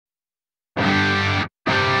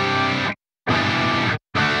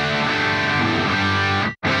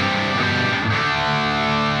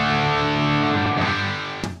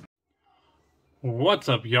What's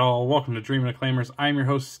up, y'all? Welcome to Dreamin' Claimers. I'm your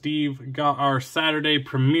host, Steve. Got our Saturday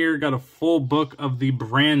premiere, got a full book of the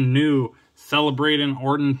brand new Celebrating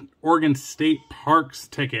Oregon State Parks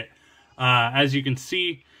ticket. As you can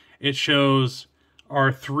see, it shows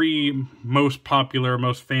our three most popular,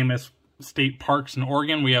 most famous state parks in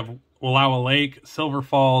Oregon. We have Wallowa Lake, Silver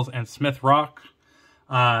Falls, and Smith Rock.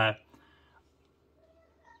 I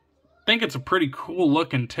think it's a pretty cool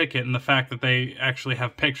looking ticket in the fact that they actually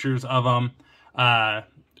have pictures of them.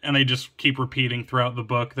 And they just keep repeating throughout the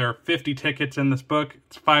book. There are 50 tickets in this book.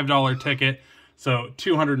 It's a $5 ticket, so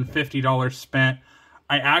 $250 spent.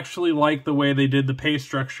 I actually like the way they did the pay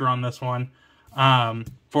structure on this one.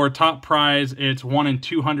 For a top prize, it's 1 in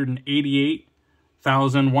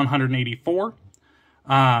 288,184.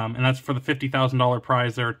 And that's for the $50,000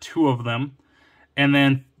 prize. There are two of them. And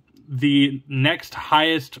then the next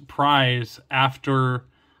highest prize after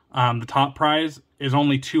the top prize is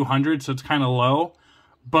only 200, so it's kind of low,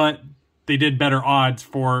 but they did better odds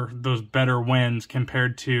for those better wins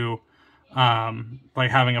compared to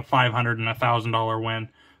like having a $500 and $1,000 win.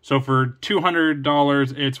 So for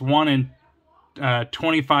 $200, it's 1 in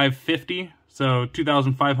 2550, so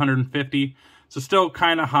 2,550. So still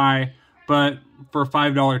kind of high, but for a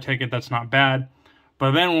 $5 ticket, that's not bad.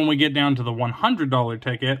 But then when we get down to the $100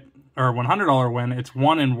 ticket, or $100 win, it's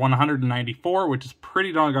 1 in 194, which is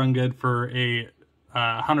pretty doggone good for a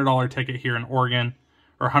 $100 ticket here in Oregon,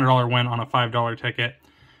 or $100 win on a $5 ticket.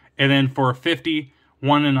 And then for a 50,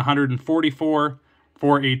 1 in 144.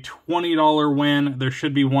 For a $20 win, there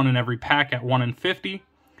should be one in every pack at 1 in 50.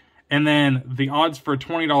 And then the odds for a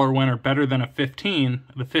 $20 win are better than a 15.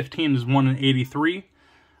 The 15 is 1 in 83.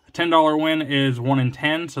 A $10 win is 1 in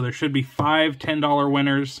 10, so there should be 5 $10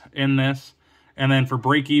 winners in this. And then for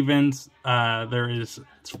break-evens, it's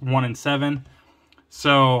 1 in 7.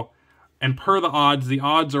 So, and per the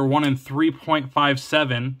odds are 1 in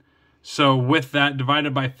 3.57. So with that,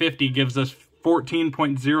 divided by 50 gives us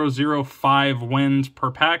 14.005 wins per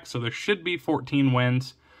pack. So there should be 14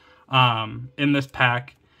 wins in this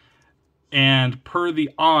pack. And per the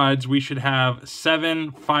odds, we should have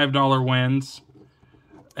 7 $5 wins,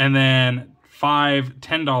 and then 5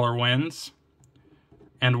 $10 wins,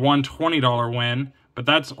 and 1 $20 win, but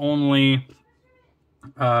that's only,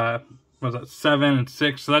 was that 7 and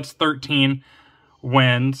 6, so that's 13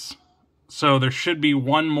 wins. So there should be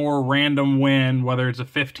one more random win, whether it's a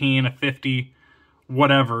 15, a 50,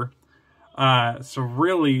 whatever. So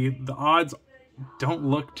really, the odds don't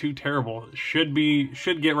look too terrible. Should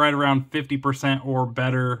get right around 50% or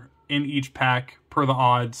better in each pack per the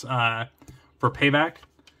odds for payback,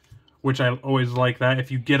 which I always like that.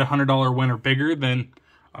 If you get a $100 win or bigger, then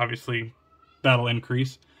obviously that'll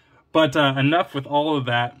increase. But enough with all of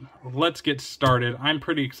that. Let's get started. I'm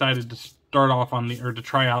pretty excited to start off on to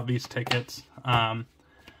try out these tickets. And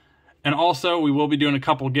also, we will be doing a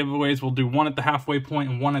couple giveaways. We'll do one at the halfway point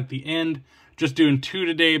and one at the end. Just doing 2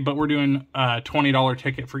 today, but we're doing a $20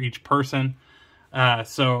 ticket for each person.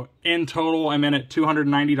 So in total, I'm in at $290,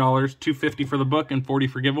 $250 for the book and $40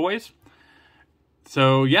 for giveaways.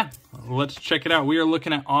 So yeah, let's check it out. We are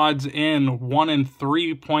looking at odds in 1 in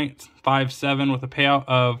 3.57 with a payout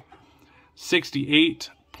of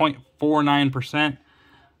 68.49%.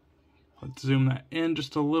 Let's zoom that in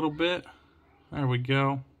just a little bit. There we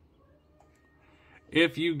go.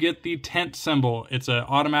 If you get the tent symbol, it's an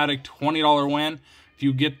automatic $20 win. If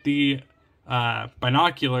you get the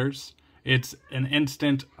binoculars, it's an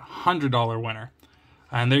instant $100 winner.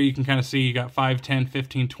 And there you can kind of see you got 5, 10,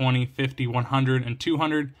 15, 20, 50, 100, and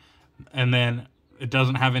 200. And then it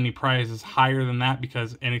doesn't have any prizes higher than that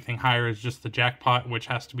because anything higher is just the jackpot, which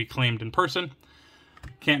has to be claimed in person.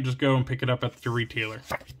 Can't just go and pick it up at the retailer.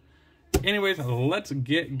 Anyways, let's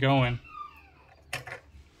get going.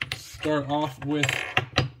 Start off with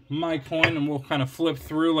my coin, and we'll kind of flip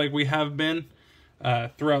through like we have been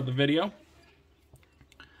throughout the video.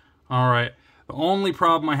 All right. The only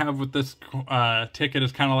problem I have with this ticket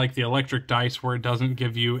is kind of like the electric dice, where it doesn't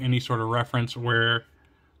give you any sort of reference where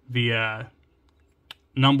the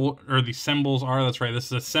number or the symbols are. That's right. This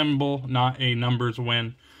is a symbol, not a numbers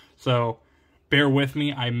win. So bear with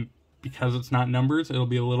me. Because it's not numbers, it'll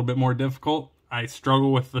be a little bit more difficult. I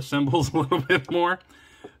struggle with the symbols a little bit more.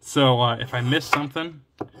 So if I miss something,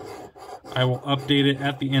 I will update it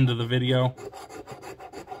at the end of the video.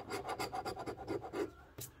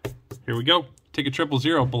 Here we go. Ticket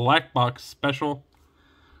 000, black box special.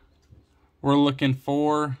 We're looking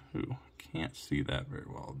for, ooh, can't see that very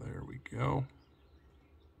well. There we go.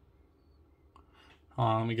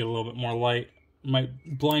 Let me get a little bit more light. Might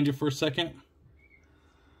blind you for a second.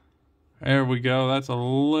 There we go. That's a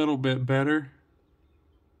little bit better.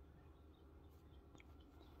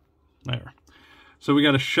 There. So we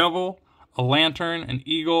got a shovel, a lantern, an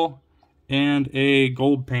eagle, and a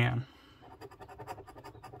gold pan.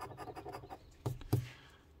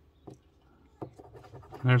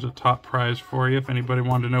 There's a top prize for you if anybody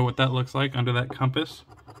wanted to know what that looks like under that compass.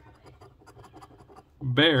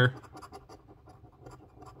 Bear.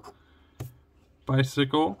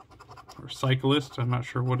 Bicycle, or cyclist, I'm not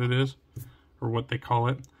sure what it is, or what they call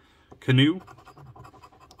it. Canoe.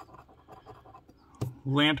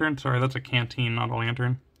 Lantern, sorry, that's a canteen, not a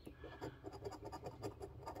lantern.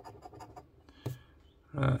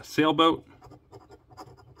 Sailboat.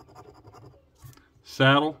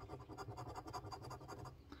 Saddle.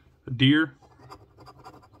 A deer.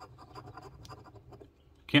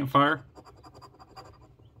 Campfire.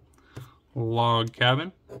 Log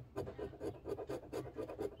cabin.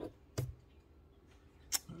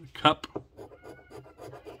 Cup.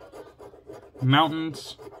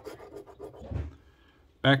 Mountains.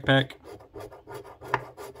 Backpack.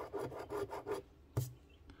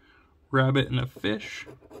 Rabbit and a fish.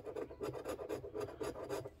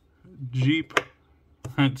 Jeep.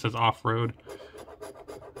 It says off-road.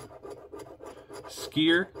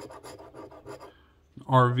 Skier.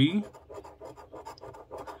 RV.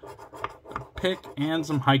 Pick and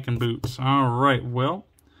some hiking boots. Alright, well,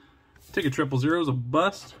 ticket 000 is a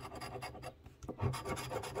bust.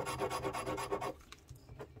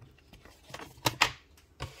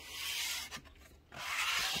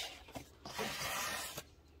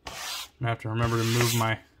 I have to remember to move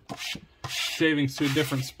my savings to a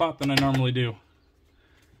different spot than I normally do.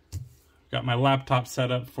 Got my laptop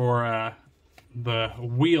set up for the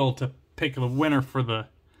wheel to pick the winner for the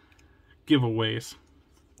giveaways.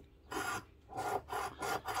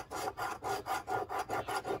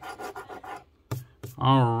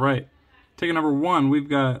 Alright, ticket number 1, we've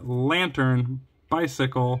got lantern,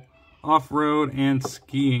 bicycle, off-road, and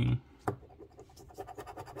skiing.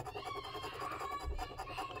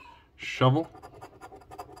 Shovel,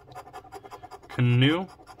 canoe,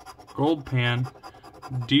 gold pan,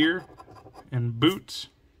 deer, and boots.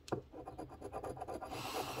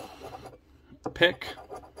 Pick,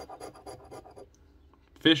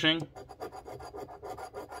 fishing,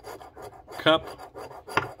 cup,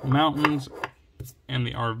 mountains, and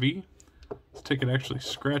the RV. This ticket actually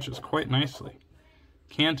scratches quite nicely.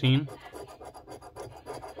 Canteen,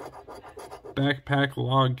 backpack,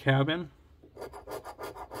 log cabin,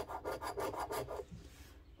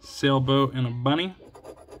 sailboat and a bunny,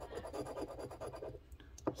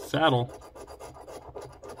 saddle,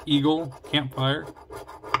 eagle, campfire,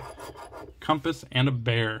 compass, and a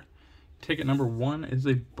bear. Ticket number 1 is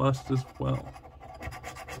a bust as well.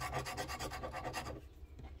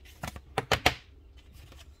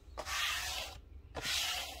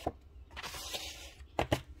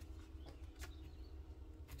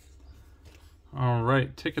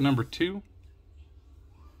 Alright, ticket number 2.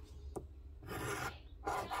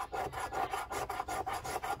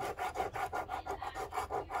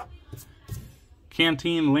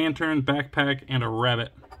 Canteen, lantern, backpack, and a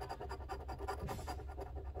rabbit.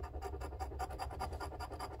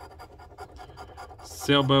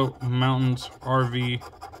 Sailboat, mountains, RV,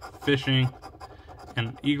 fishing, and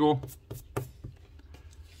an eagle.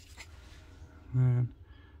 And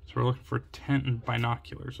so we're looking for tent and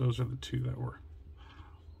binoculars. Those are the two that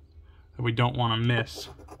we don't want to miss.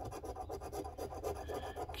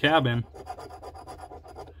 Cabin.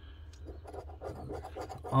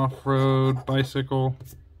 Off-road, bicycle.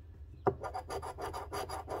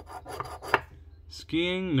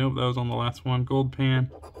 Skiing, nope, that was on the last one. Gold pan.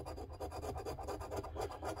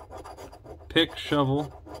 Pick,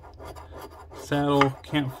 shovel. Saddle,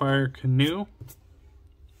 campfire, canoe.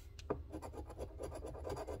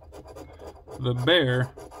 The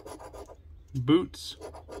bear. Boots.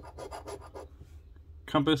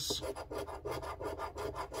 Compass.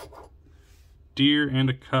 Deer, and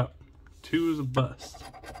a cup. 2 is a bust.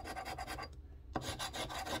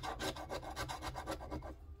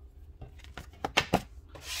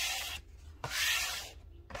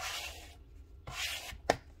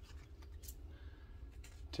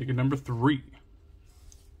 Ticket number 3.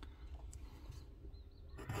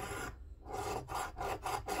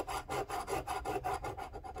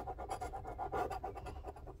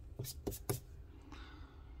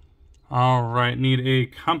 Alright, need a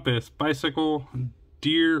compass, bicycle,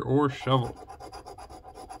 deer, or shovel.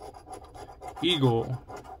 Eagle,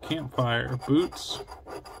 campfire, boots,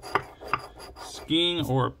 skiing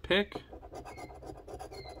or pick,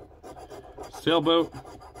 sailboat,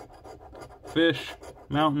 fish,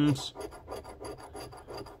 mountains,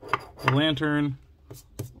 lantern,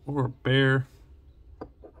 or bear,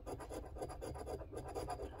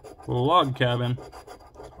 log cabin,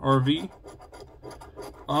 RV,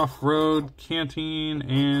 off-road, canteen,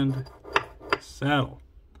 and saddle.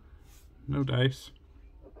 No dice.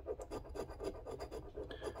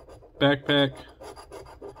 Backpack,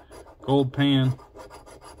 gold pan,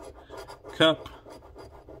 cup,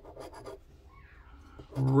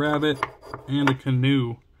 rabbit, and a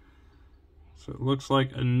canoe. So it looks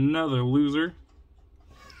like another loser.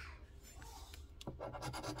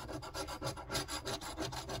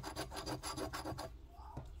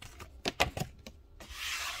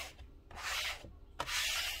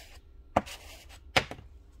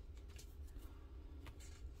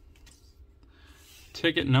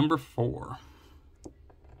 Ticket number 4.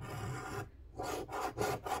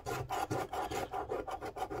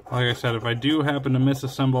 Like I said, if I do happen to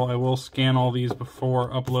misassemble, I will scan all these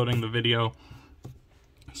before uploading the video.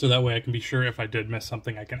 So that way I can be sure if I did miss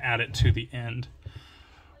something, I can add it to the end.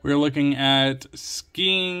 We're looking at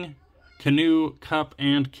skiing, canoe, cup,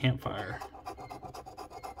 and campfire.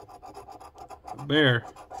 Bear,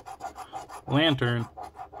 lantern,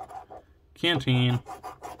 canteen,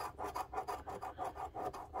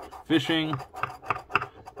 fishing,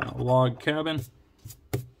 a log cabin,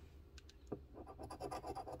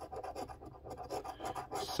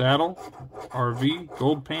 saddle, RV,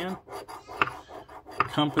 gold pan,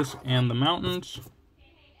 compass and the mountains,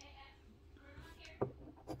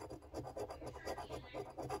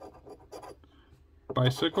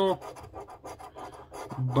 bicycle,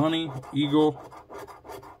 bunny, eagle,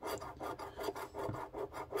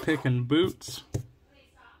 pick and boots,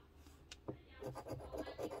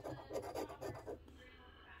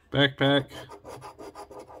 backpack,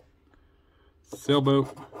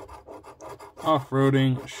 sailboat,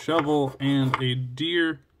 off-roading, shovel, and a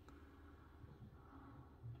deer.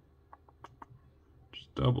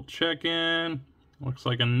 Just double checking. Looks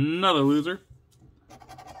like another loser.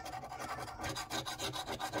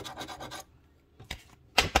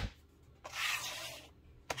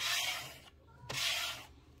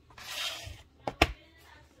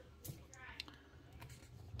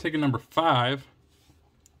 Ticket number 5.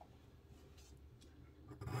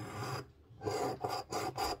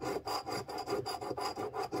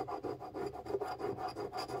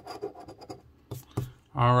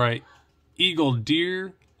 All right, eagle,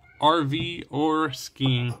 deer, RV, or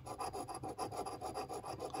skiing.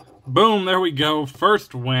 Boom, there we go.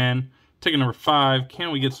 First win. Ticket number 5.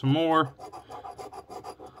 Can we get some more?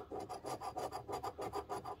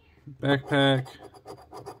 Backpack.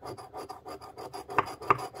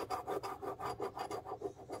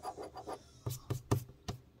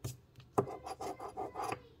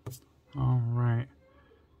 All right.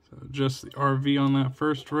 So just the RV on that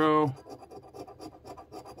first row.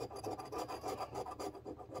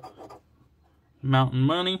 Mountain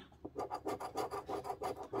money,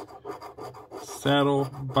 saddle,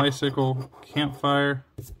 bicycle, campfire,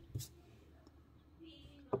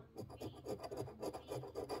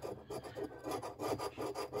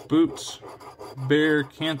 boots, bear,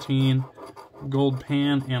 canteen, gold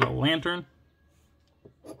pan, and a lantern,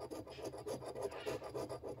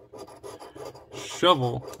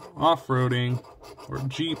 shovel, off-roading, or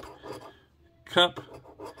Jeep, cup,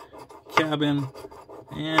 cabin,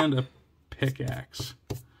 and a pickaxe.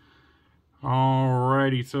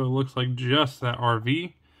 Alrighty, so it looks like just that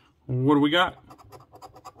RV. What do we got?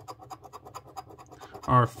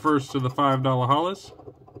 Our first of the $5 hollas.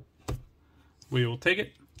 We will take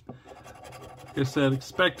it. Like I said,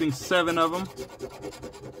 expecting 7 of them.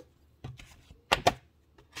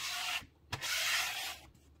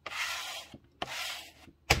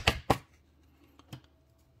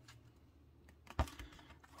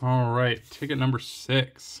 Alright, ticket number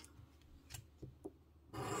 6.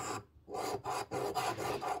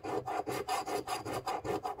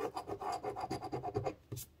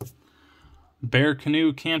 Bear,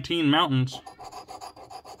 canoe, canteen, mountains.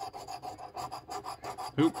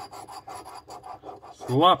 Oop.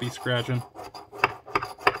 Sloppy scratching.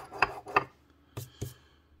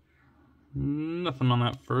 Nothing on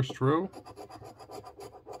that first row.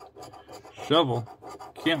 Shovel,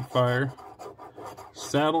 campfire,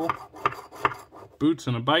 saddle, boots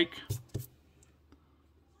and a bike.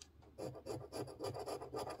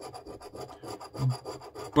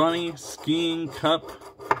 Bunny, skiing, cup,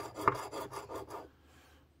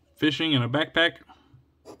 fishing and a backpack,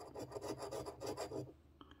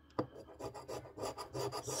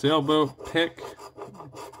 sailboat, pick,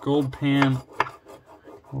 gold pan,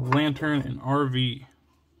 lantern, and RV.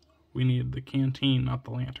 We need the canteen, not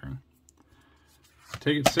the lantern.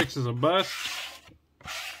 Ticket 6 is a bust.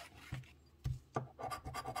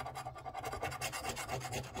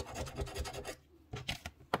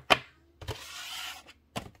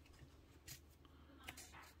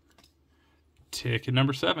 Ticket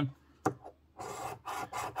number 7.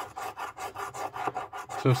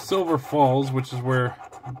 So Silver Falls, which is where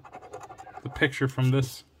the picture from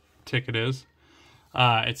this ticket is.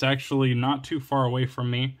 It's actually not too far away from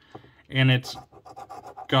me, and it's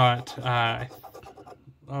got,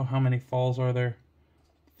 oh, how many falls are there?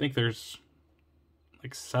 I think there's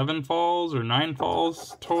like 7 falls or 9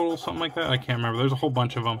 falls total, something like that. I can't remember. There's a whole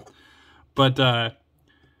bunch of them. But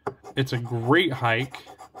it's a great hike,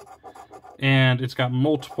 and it's got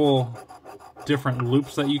multiple different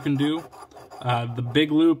loops that you can do. The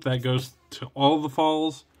big loop that goes to all the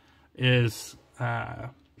falls is, I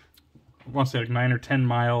want to say like 9 or 10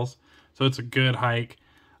 miles. So it's a good hike.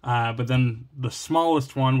 But then the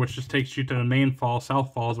smallest one, which just takes you to the main fall,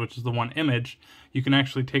 South Falls, which is the one image, you can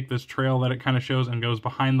actually take this trail that it kind of shows and goes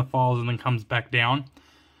behind the falls and then comes back down.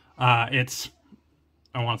 It's,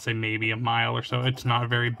 I want to say maybe a mile or so. It's not a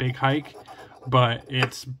very big hike, but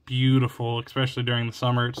it's beautiful, especially during the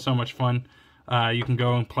summer. It's so much fun. You can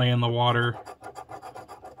go and play in the water.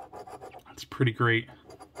 It's pretty great.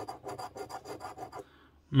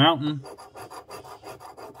 Mountain.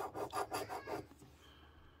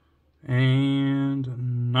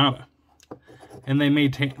 And nada. And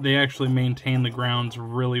they actually maintain the grounds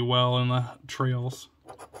really well in the trails.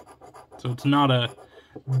 So it's not a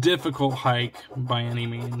difficult hike by any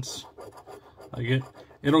means. Like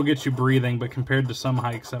it'll get you breathing, but compared to some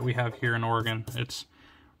hikes that we have here in Oregon, it's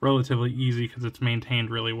relatively easy because it's maintained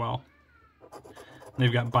really well.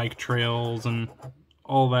 They've got bike trails and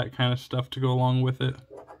all that kind of stuff to go along with it.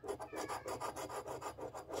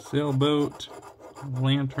 Sailboat,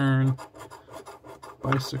 lantern,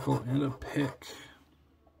 bicycle, and a pick.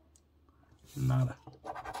 Nada.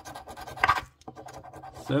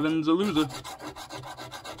 7's a loser.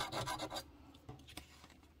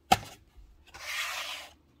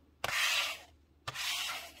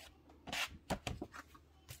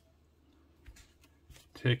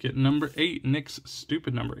 Ticket number 8, Nick's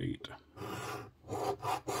stupid number 8.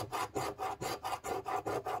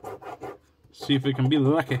 See if it can be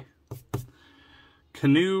lucky.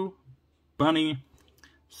 Canoe, bunny,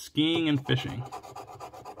 skiing and fishing.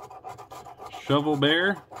 Shovel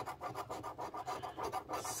bear,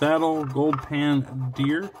 saddle, gold pan,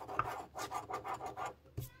 deer.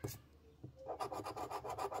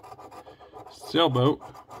 Sailboat,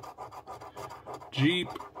 Jeep,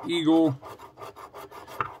 eagle,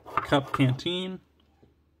 cup canteen,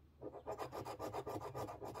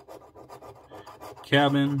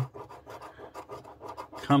 cabin,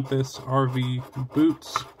 compass, RV,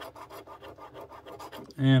 boots,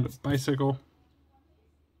 and a bicycle.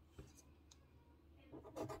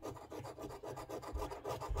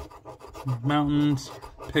 Mountains,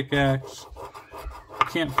 pickaxe,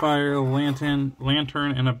 campfire, lantern,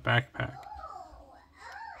 and a backpack.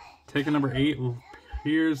 Ticket number 8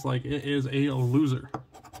 appears like it is a loser.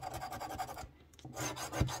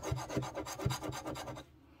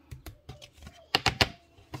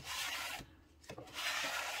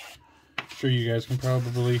 Sure, you guys can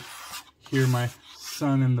probably hear my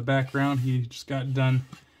son in the background. He just got done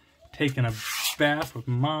taking a bath with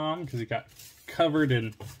Mom because he got covered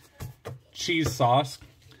in cheese sauce,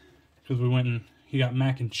 because we went and he got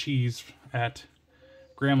mac and cheese at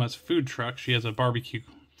Grandma's food truck. She has a barbecue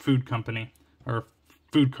food company, or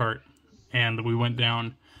food cart, and we went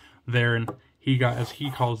down there and he got, as he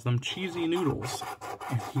calls them, cheesy noodles,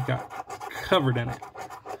 and he got covered in it.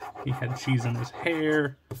 He had cheese in his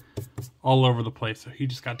hair, all over the place. So he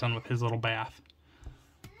just got done with his little bath.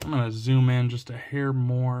 I'm gonna zoom in just a hair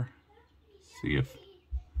more, see if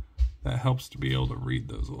that helps to be able to read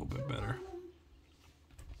those a little bit better.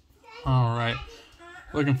 All right,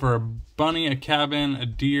 looking for a bunny, a cabin, a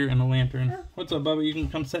deer, and a lantern. What's up, Bubba? You can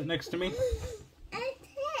come sit next to me.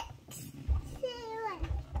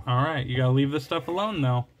 All right, you gotta leave this stuff alone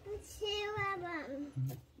though.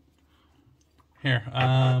 Here,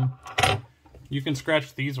 you can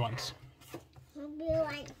scratch these ones.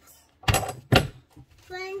 1,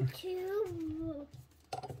 2,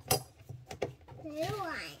 3,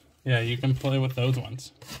 1. Yeah, you can play with those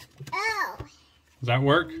ones. Oh. Does that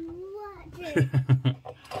work?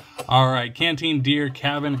 All right, canteen, deer,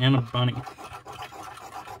 cabin, and a bunny.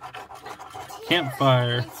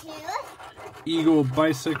 Campfire, eagle,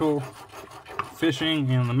 bicycle, fishing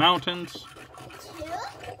in the mountains.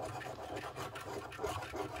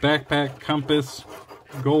 Backpack, compass,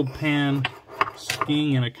 gold pan,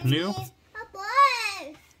 skiing in a canoe. A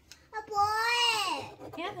boy.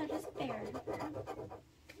 Yeah, they're just there.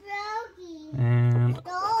 And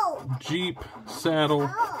Jeep, saddle,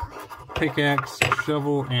 pickaxe,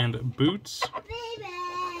 shovel, and boots.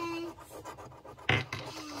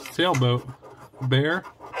 Sailboat, bear,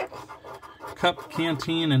 cup,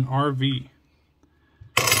 canteen, and RV.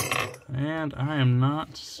 And I am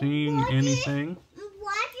not seeing anything.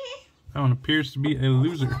 That one appears to be a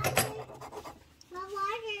loser.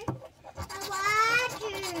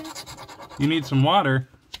 You need some water.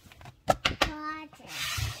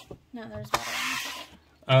 No, there's water on the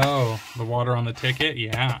ticket. Oh, the water on the ticket?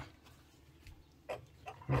 Yeah.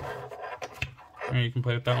 Right, you can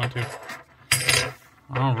play with that one too.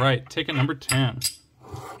 All right, ticket number 10.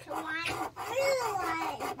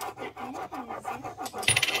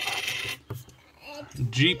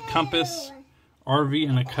 Jeep, compass, RV,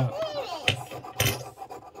 and a cup.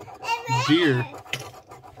 Deer,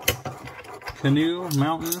 canoe,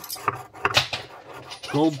 mountain,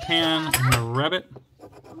 gold pan, and a rabbit.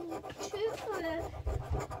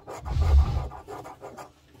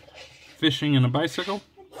 Fishing and a bicycle.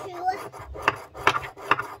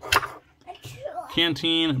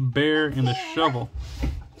 Canteen, bear, and a shovel.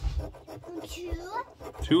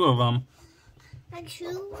 Two of them.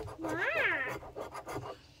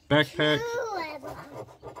 Backpack.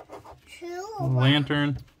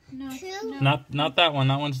 Lantern. No. Not that one.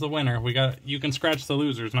 That one's the winner. You can scratch the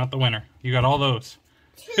losers, not the winner. You got all those.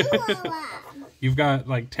 You've got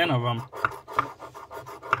like 10 of them.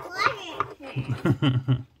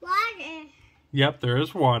 Yep, there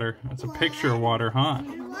is water. That's a picture of water, huh?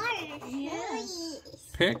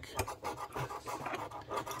 Pick.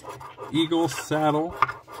 Eagle, saddle,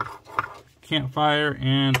 campfire,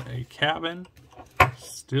 and a cabin.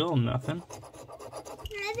 Still nothing.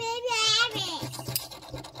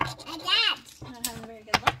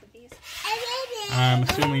 I'm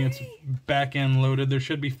assuming it's back end loaded. There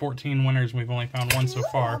should be 14 winners. We've only found one so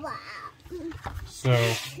far.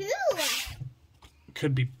 So,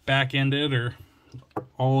 could be back ended or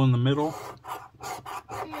all in the middle.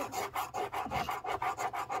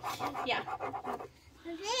 Yeah.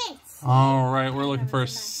 All right, we're looking for a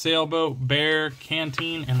sailboat, bear,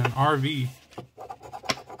 canteen, and an RV.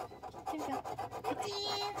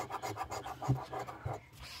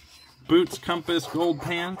 Boots, compass, gold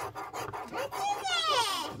pan.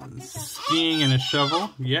 Skiing and a shovel.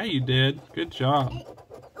 Yeah, you did. Good job.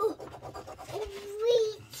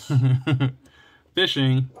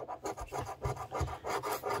 Fishing.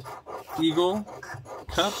 Eagle,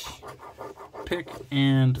 cup, pick,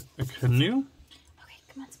 and a canoe. Okay,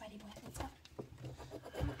 come on, Spidey boy. Let's go.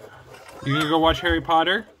 You gonna go watch Harry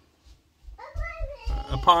Potter?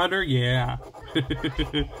 A Potter? Yeah.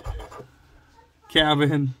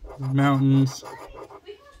 Cabin, mountains,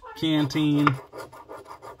 canteen.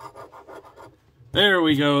 There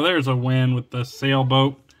we go. There's a win with the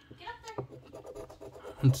sailboat.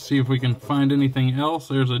 Let's see if we can find anything else.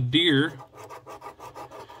 There's a deer,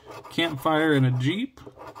 campfire, and a Jeep.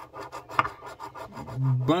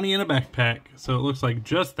 Bunny in a backpack. So it looks like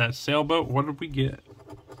just that sailboat. What did we get?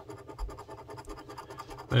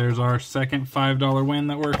 There's our second $5 win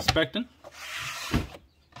that we're expecting.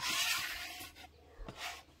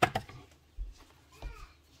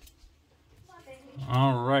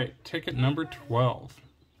 All right, ticket number 12.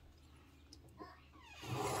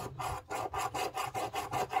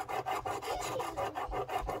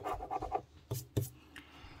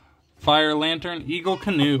 Fire lantern, eagle,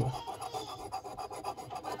 canoe.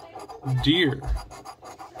 Deer,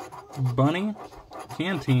 bunny,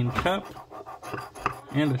 canteen, cup,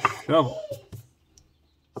 and a shovel.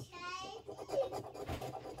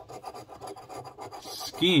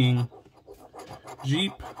 Skiing,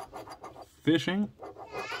 Jeep, fishing,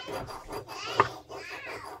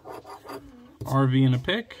 RV and a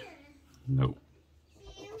pick. Nope.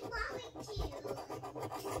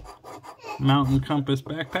 Mountain, compass,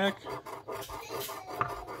 backpack.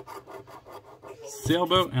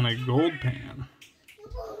 Sailboat and a gold pan.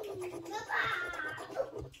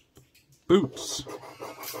 Boots.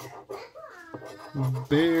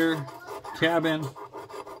 Bear, cabin,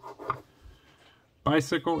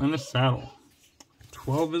 bicycle, and a saddle.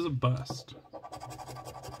 12 is a bust.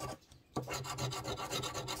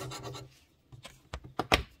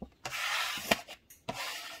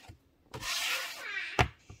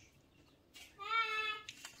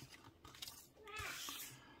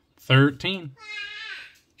 $13.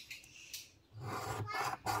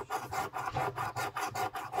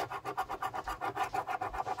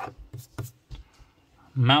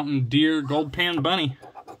 Mountain, deer, gold pan, bunny.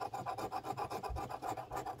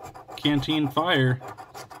 Canteen, fire.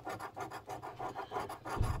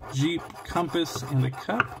 Jeep, compass, and a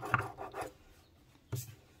cup.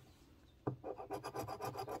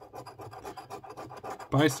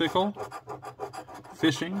 Bicycle,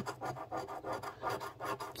 fishing,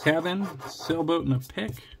 cabin, sailboat, and a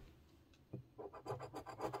pick.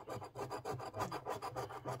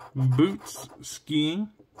 Boots, skiing.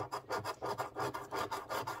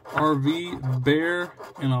 RV, bear,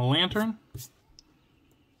 and a lantern.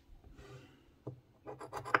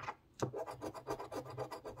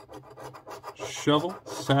 Shovel,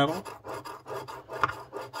 saddle.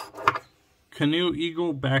 Canoe,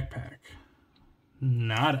 eagle, backpack.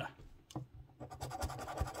 Nada.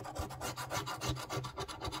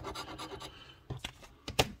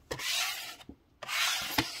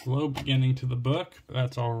 Slow beginning to the book, but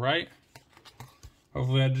that's all right.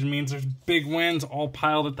 Hopefully that just means there's big wins all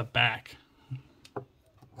piled at the back.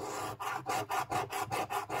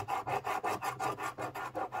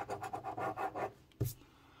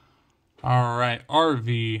 All right,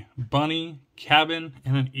 RV, bunny, cabin,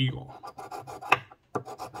 and an eagle.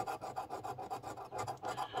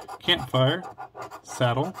 Campfire,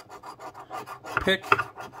 saddle, pick,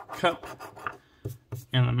 cup,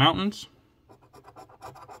 and the mountains.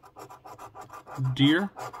 Deer,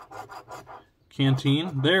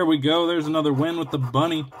 canteen. There we go. There's another win with the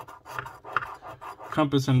bunny.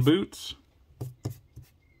 Compass and boots.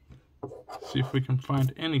 See if we can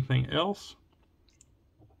find anything else.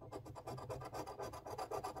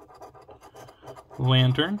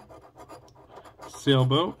 Lantern,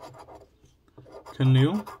 sailboat,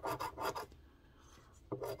 canoe,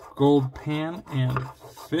 gold pan and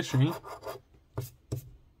fishing.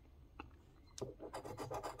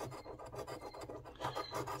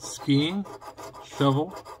 Skiing,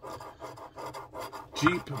 shovel,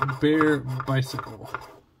 Jeep, bear, bicycle.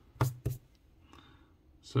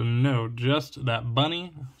 So no, just that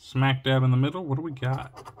bunny smack dab in the middle. What do we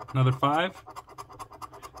got? Another 5?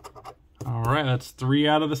 All right, that's 3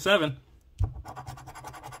 out of the 7.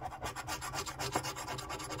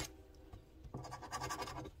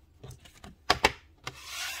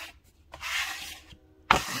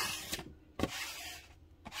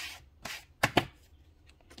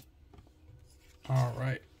 All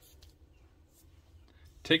right.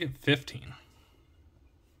 Ticket 15.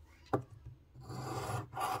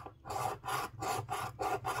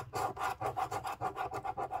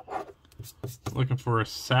 Looking for a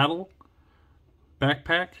saddle,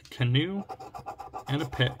 backpack, canoe, and a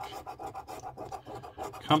pick.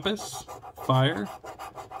 Compass, fire,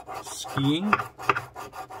 skiing,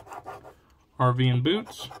 RV and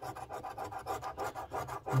boots,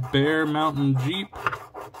 bear, mountain, Jeep,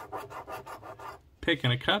 pick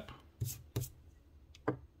and a cup.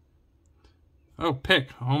 Oh, pick.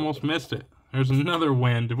 Almost missed it. There's another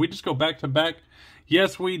win. Did we just go back to back?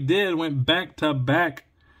 Yes, we did. Went back to back.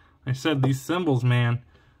 I said these symbols, man,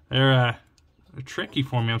 they're tricky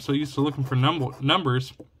for me. I'm so used to looking for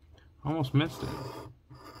numbers. Almost missed it.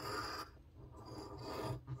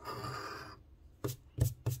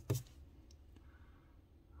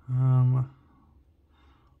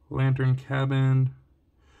 Lantern, cabin,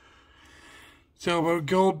 sailboat,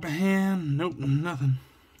 gold pan. Nope, nothing.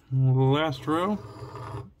 Last row.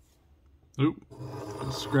 Oop,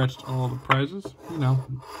 scratched all the prizes. You know,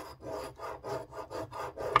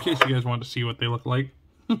 in case you guys want to see what they look like.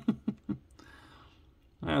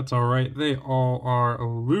 That's all right. They all are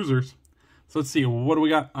losers. So let's see. What do we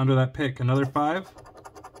got under that pick? Another 5.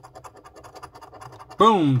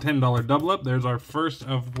 Boom! $10 double up. There's our first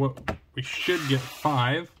of what we should get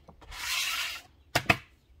 5.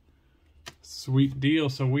 Sweet deal.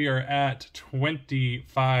 So we are at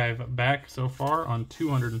 25 back so far on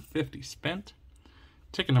 250 spent.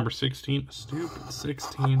 Ticket number 16. Stupid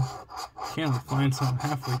 16. Can't we find something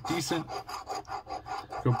halfway decent?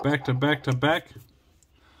 Go back to back to back.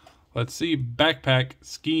 Let's see. Backpack,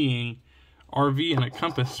 skiing, RV, and a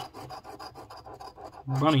compass.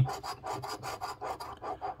 Bunny.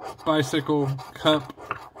 Bicycle, cup,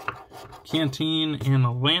 canteen, and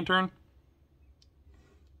a lantern.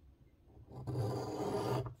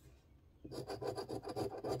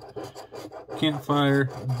 Campfire,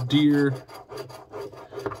 deer,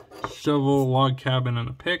 shovel, log cabin, and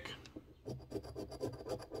a pick.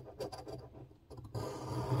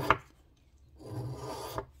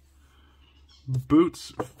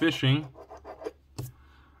 Boots, fishing,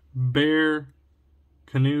 bear,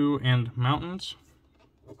 canoe, and mountains.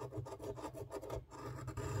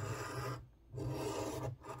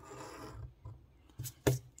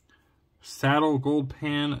 Saddle, gold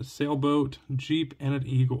pan, sailboat, Jeep, and an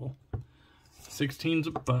eagle. 16's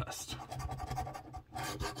a bust.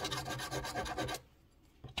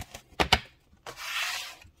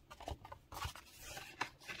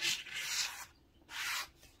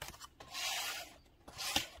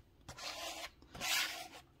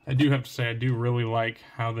 I do have to say, I do really like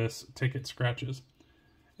how this ticket scratches.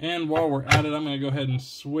 And while we're at it, I'm going to go ahead and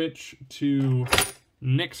switch to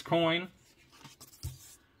Nick's coin.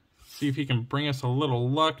 See if he can bring us a little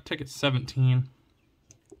luck. Ticket 17.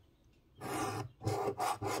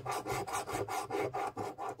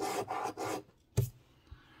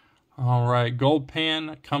 All right, gold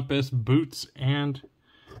pan, compass, boots, and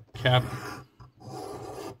cabin.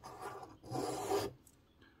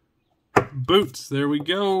 Boots, there we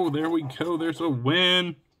go, there we go, there's a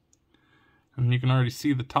win. And you can already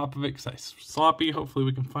see the top of it because I sloppy. Hopefully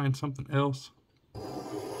we can find something else.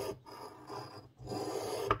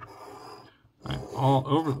 I'm all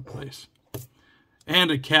over the place.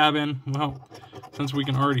 And a cabin. Well, since we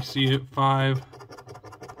can already see it, 5,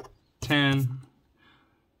 10.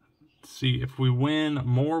 Let's see, if we win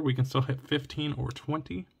more, we can still hit 15 or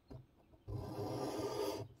 20.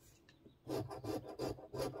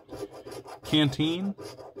 Canteen,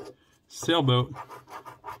 sailboat,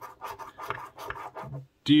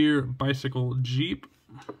 deer, bicycle, jeep,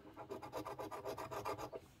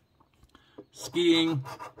 skiing,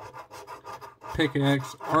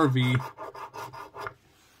 pickaxe, RV,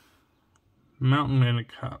 mountain, and a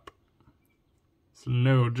cup. So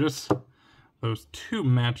no, just those 2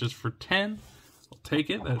 matches for 10. I'll take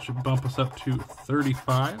it. That should bump us up to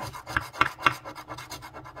 35.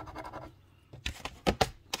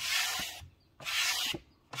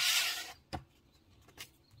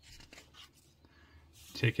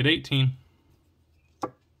 Ticket 18.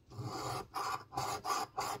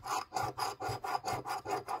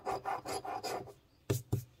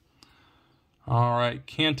 All right,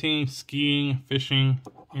 canting, skiing, fishing,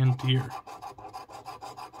 and deer.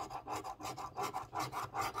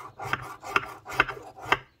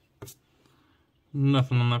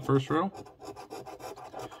 Nothing on that first row.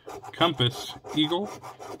 Compass, eagle,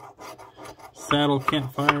 saddle,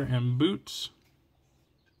 campfire, and boots.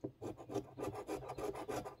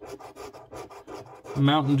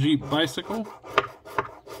 Mountain jeep, bicycle,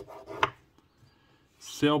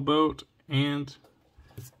 sailboat, and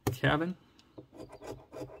cabin.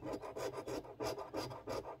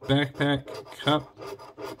 Backpack, cup,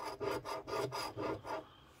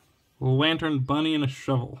 lantern, bunny, and a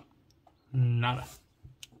shovel. Nada.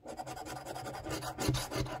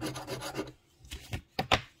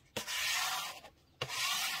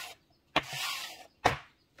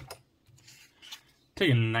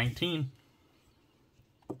 Taking 19.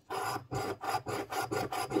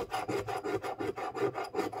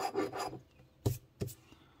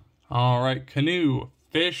 All right, canoe,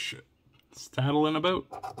 fish, saddle, and a boat.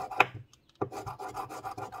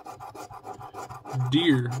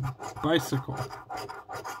 Deer, bicycle,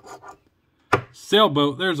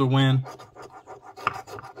 sailboat, there's a win.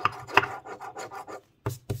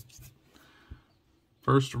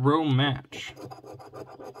 First row match.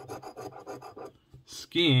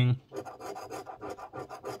 Skiing,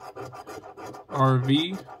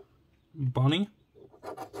 RV, bunny,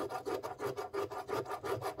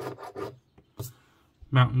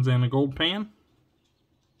 mountains and a gold pan,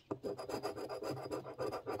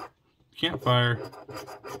 campfire,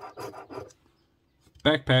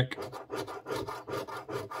 backpack,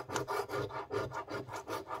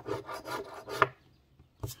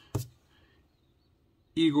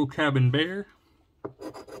 eagle, cabin, bear,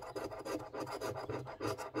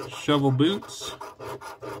 shovel, boots,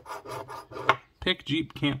 pick,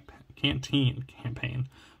 jeep, canteen, campaign.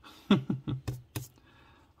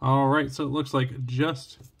 All right, so it looks like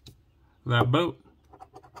just that boat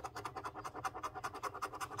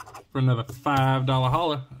for another $5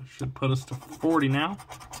 holla. Should put us to 40 now.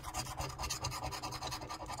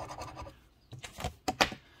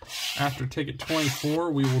 After ticket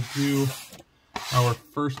 24, we will do our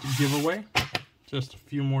first giveaway. Just a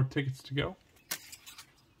few more tickets to go.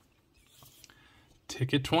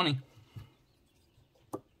 Ticket 20.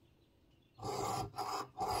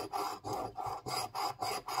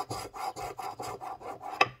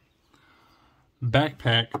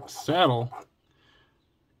 Backpack, saddle,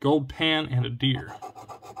 gold pan, and a deer.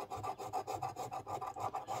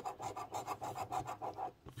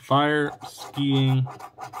 Fire, skiing,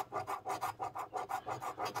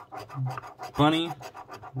 bunny,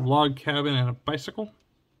 log cabin, and a bicycle.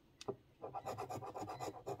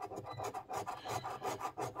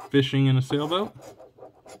 Fishing in a sailboat.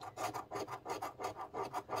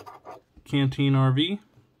 Canteen RV.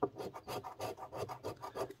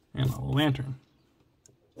 And a lantern.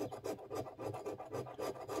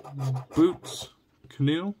 Boots,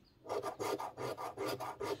 canoe,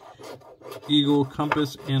 eagle,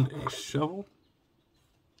 compass, and a shovel.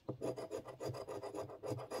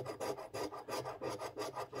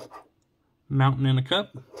 Mountain and a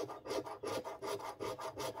cup.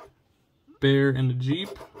 Bear and a jeep.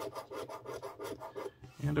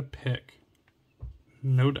 And a pick.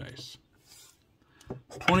 No dice.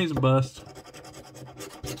 20's a bust.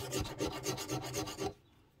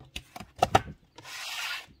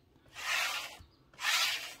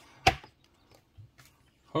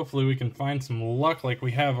 Hopefully we can find some luck like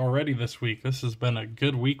we have already this week. This has been a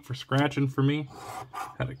good week for scratching for me.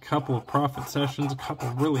 Had a couple of profit sessions, a couple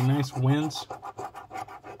of really nice wins.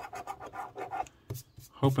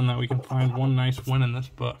 Hoping that we can find one nice win in this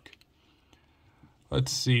book.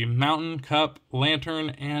 Let's see, mountain, cup,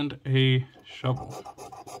 lantern, and a shovel.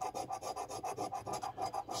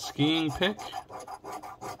 Skiing pick.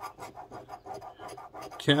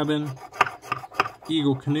 Cabin,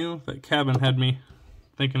 eagle canoe. That cabin had me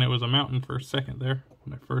thinking it was a mountain for a second there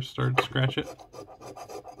when I first started to scratch it.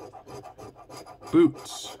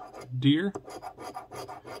 Boots, deer,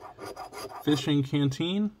 fishing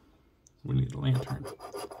canteen, we need a lantern,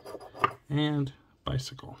 and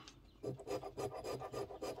bicycle.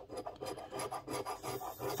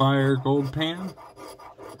 Fire, gold pan,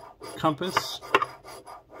 compass,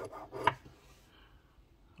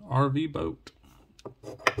 RV boat,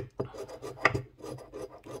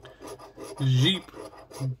 Jeep,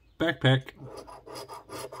 backpack,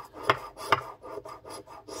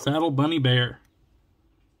 saddle, bunny, bear.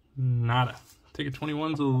 Nada. Ticket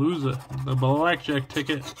 21's a loser. The blackjack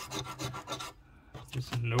ticket is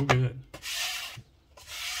no good.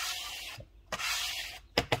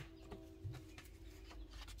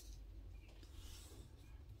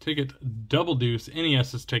 Ticket double deuce,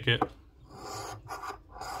 NES's ticket.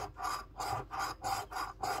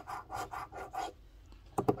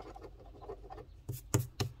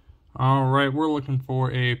 Alright, we're looking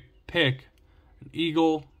for a pick, an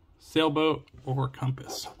eagle, sailboat, or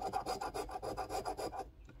compass.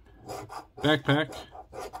 Backpack,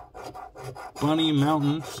 bunny,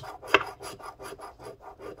 mountains,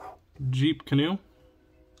 Jeep canoe,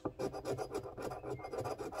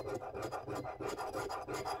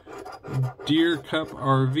 deer cup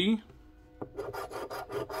RV,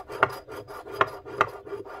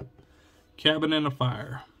 cabin in a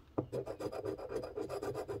fire,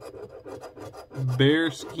 bear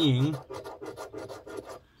skiing,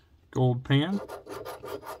 gold pan,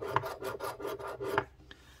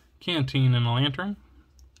 canteen and a lantern,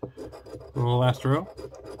 last row,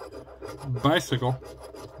 bicycle,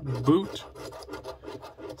 boot,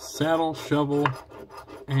 saddle, shovel,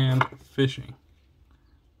 and fishing.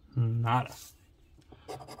 Nada.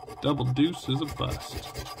 Double deuce is a bust.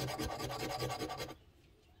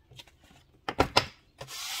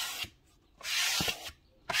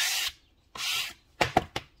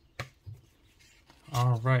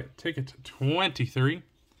 All right, ticket to 23.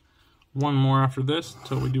 One more after this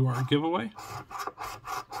until we do our giveaway.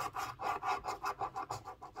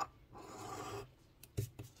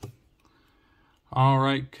 All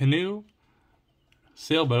right, canoe,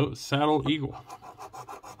 sailboat, saddle, eagle,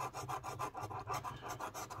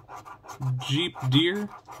 Jeep, deer,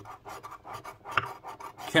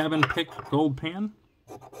 cabin pick, gold pan,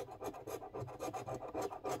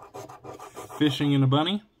 fishing in a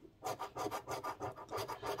bunny,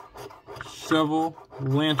 shovel,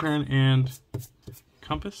 lantern, and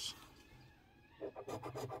compass,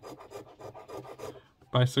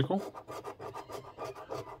 bicycle,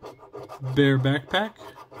 bear backpack,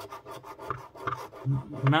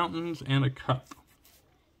 mountains, and a cup.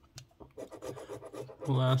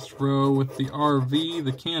 Last row with the RV,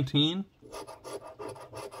 the canteen,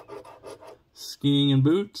 skiing and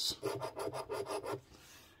boots,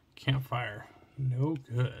 campfire, no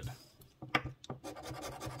good.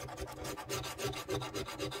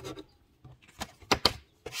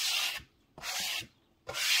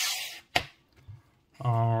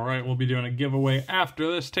 All right, we'll be doing a giveaway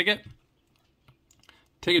after this ticket.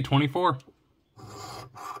 Ticket 24.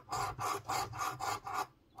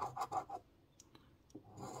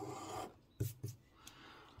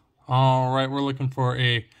 All right, we're looking for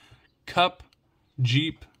a cup,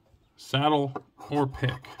 Jeep, saddle, or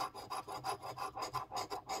pick.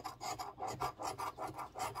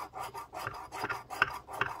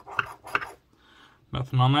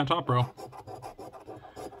 Nothing on that top row.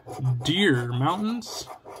 Deer, mountains,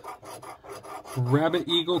 rabbit,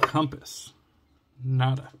 eagle, compass.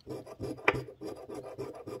 Nada.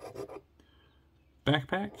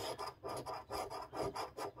 Backpack,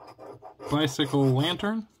 bicycle,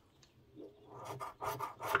 lantern,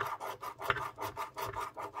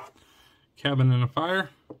 cabin in a fire,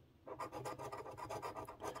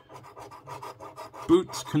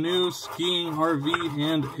 boots, canoe, skiing, RV,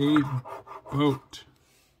 and a boat.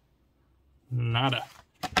 Nada.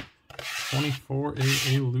 24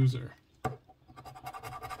 is a loser.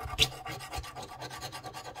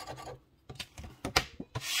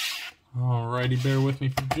 Alrighty, bear with me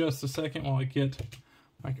for just a second while I get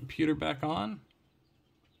my computer back on.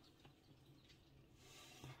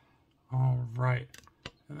 Alright.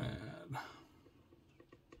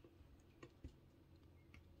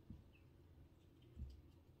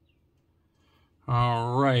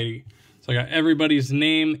 Alrighty. So I got everybody's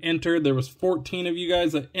name entered. There was 14 of you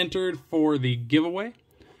guys that entered for the giveaway.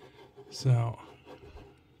 So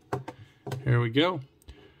here we go.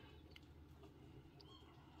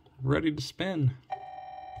 Ready to spin.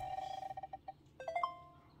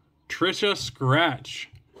 Trisha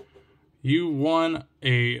Scratch, you won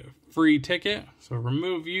a free ticket. So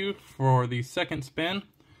remove you for the second spin,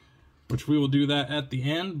 which we will do that at the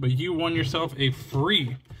end. But you won yourself a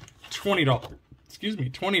free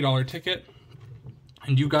 $20 ticket,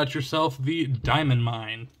 and you got yourself the Diamond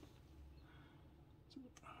Mine.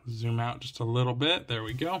 Zoom out just a little bit. There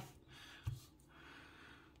we go.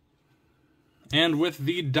 And with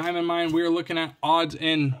the Diamond Mine, we are looking at odds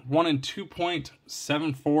in 1 and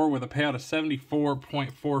 2.74 with a payout of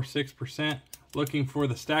 74.46%. Looking for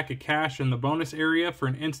the stack of cash in the bonus area for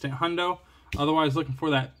an instant hundo. Otherwise, looking for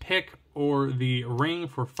that pick or the ring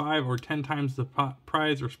for 5 or 10 times the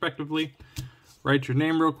prize, respectively. Write your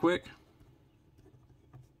name real quick.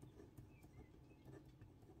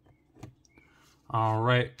 All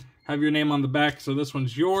right. Have your name on the back, so this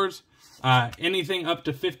one's yours. Anything up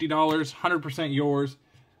to $50, 100% yours.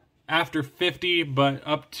 After 50, but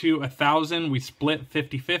up to 1,000, we split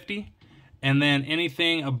 50-50. And then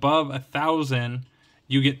anything above 1,000,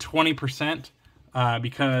 you get 20%.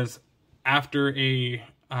 Because after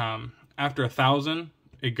 1,000,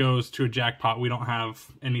 it goes to a jackpot. We don't have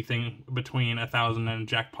anything between 1,000 and a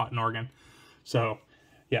jackpot in Oregon. So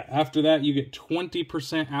yeah, after that, you get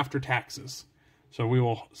 20% after taxes. So we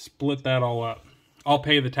will split that all up. I'll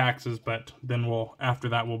pay the taxes, but then after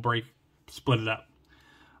that we'll split it up.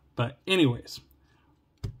 But anyways,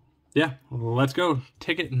 yeah, let's go.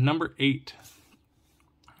 Ticket number 8.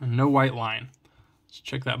 No white line. Let's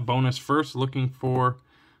check that bonus first. Looking for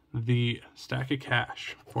the stack of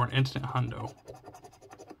cash for an instant hundo.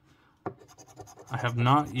 I have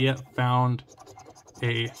not yet found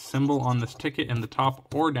a symbol on this ticket in the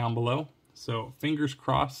top or down below. So fingers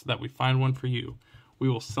crossed that we find one for you. We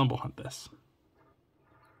will symbol hunt this.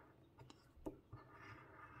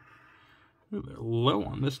 Ooh, they're low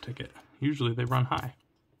on this ticket. Usually they run high.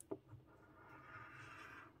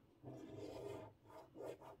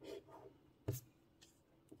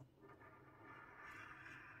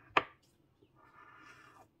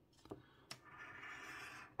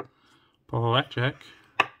 Blackjack.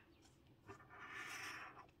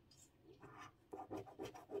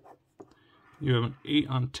 You have an 8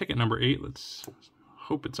 on ticket number 8. Let's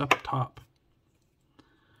hope it's up top.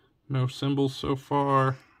 No symbols so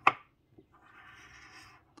far.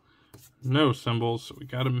 No symbols, so we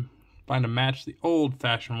gotta find a match the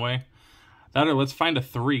old-fashioned way. That or let's find a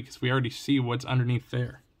 3, because we already see what's underneath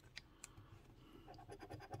there.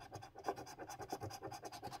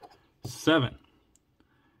 7,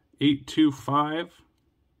 8, 2, 5,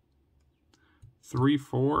 3,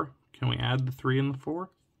 4. Can we add the 3 and the 4?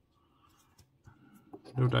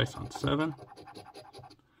 No dice on 7.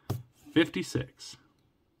 56,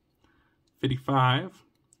 55,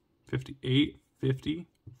 58, 50.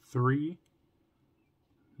 3,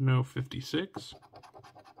 no 56.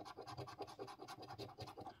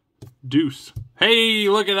 Deuce. Hey,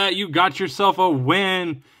 look at that. You got yourself a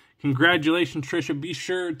win. Congratulations, Trisha. Be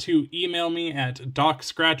sure to email me at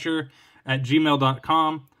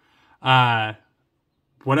DOCscratcher@gmail.com.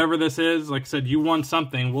 Whatever this is, like I said, you won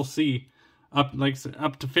something. We'll see. Up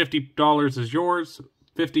to $50 is yours.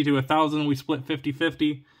 50 to 1,000, we split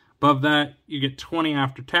 50-50. Above that, you get 20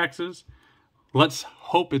 after taxes. Let's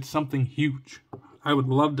hope it's something huge. I would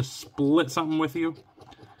love to split something with you.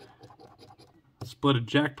 Split a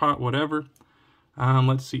jackpot, whatever.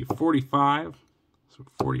 Let's see, 45. So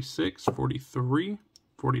 46, 43,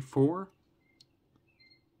 44,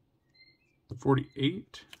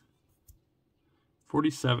 48,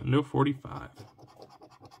 47. No 45.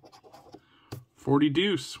 40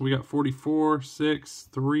 deuce. We got 44, 6,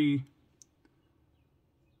 3,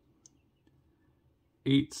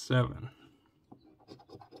 8, 7.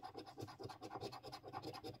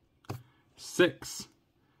 6,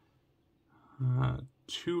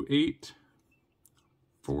 2, 8,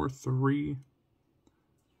 4, 3,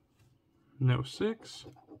 no 6,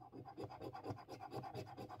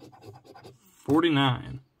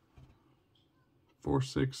 49, 4,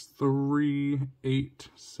 6, 3, 8,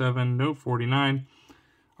 7, no 49.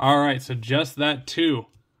 All right, so just that 2.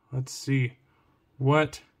 Let's see.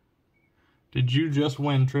 What did you just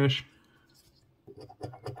win, Trish?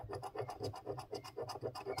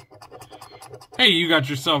 Hey, you got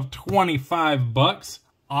yourself 25 bucks.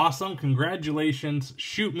 Awesome. Congratulations.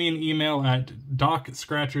 Shoot me an email at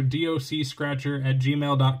DOCscratcher,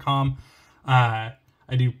 DOCscratcher@gmail.com. I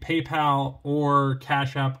do PayPal or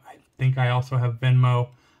Cashapp. I think I also have Venmo.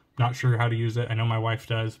 Not sure how to use it. I know my wife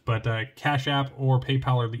does. But Cashapp or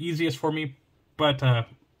PayPal are the easiest for me. But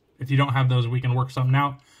if you don't have those, we can work something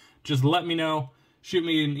out. Just let me know. Shoot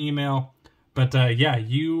me an email. But yeah,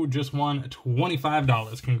 you just won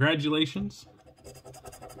 $25. Congratulations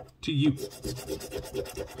to you.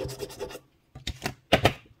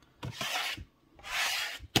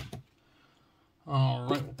 All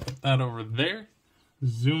right, we'll put that over there.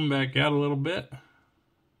 Zoom back out a little bit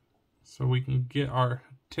so we can get our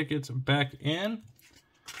tickets back in.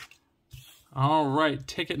 All right,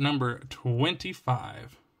 ticket number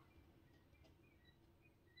 25.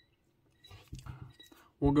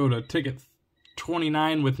 We'll go to ticket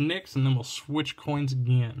 29 with Nick's, and then we'll switch coins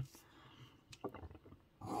again.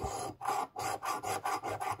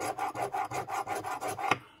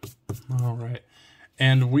 All right,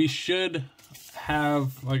 and we should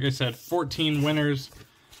have, like I said, 14 winners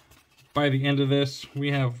by the end of this. We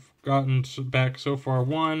have gotten back so far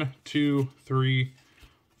 1, 2, 3,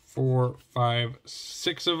 4, 5,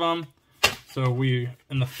 6 of them. So we,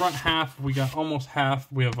 in the front half, we got almost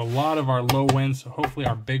half. We have a lot of our low wins, so hopefully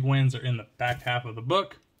our big wins are in the back half of the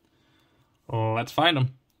book. Let's find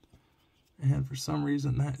them. And for some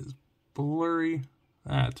reason that is blurry.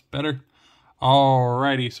 That's better.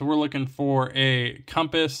 Alrighty, so we're looking for a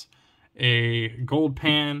compass, a gold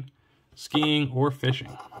pan, skiing, or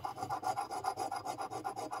fishing.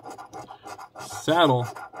 Saddle,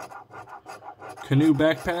 canoe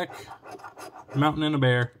backpack, mountain and a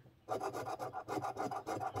bear.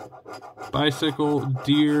 Bicycle,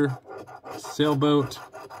 deer, sailboat,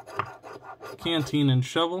 canteen and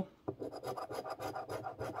shovel.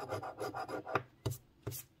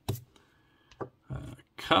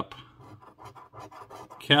 Cup,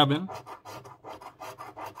 cabin,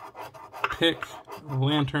 pick,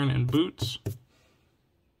 lantern and boots.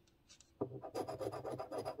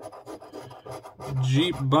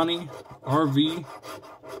 Jeep, bunny, RV.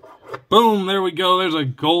 Boom, there we go. There's a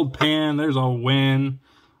gold pan. There's a win.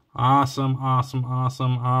 Awesome, awesome,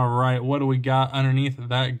 awesome. All right, what do we got underneath of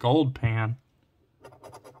that gold pan?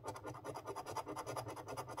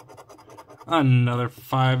 Another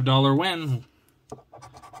 $5 win.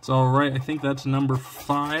 It's all right. I think that's number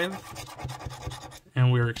 5.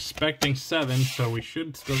 And we're expecting 7, so we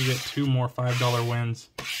should still get 2 more $5 wins.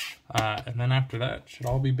 And then after that, should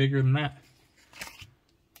all be bigger than that.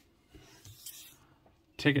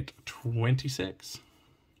 Ticket 26.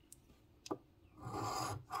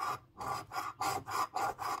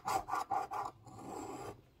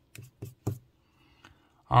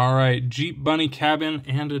 All right, Jeep, bunny, cabin,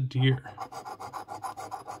 and a deer.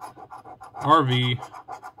 RV.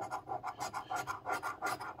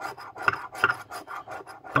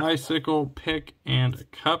 Bicycle, pick, and a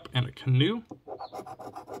cup, and a canoe.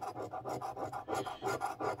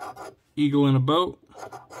 Eagle in a boat.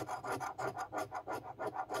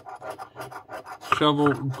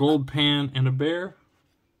 Shovel, gold pan, and a bear.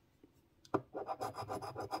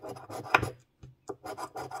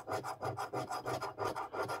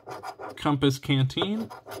 Compass, canteen.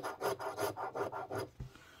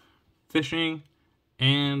 Fishing,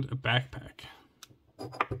 and a backpack.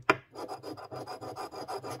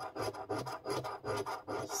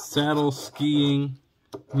 Saddle, skiing,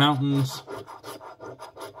 mountains,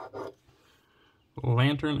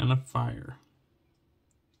 lantern, and a fire.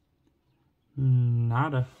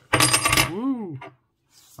 Nada. Woo!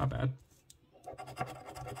 Not bad.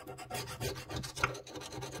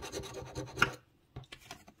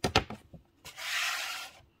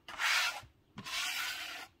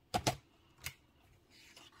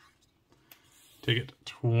 Ticket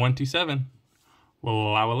 27.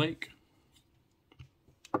 Wallowa Lake.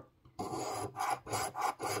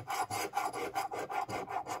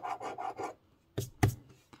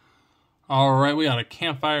 All right, we got a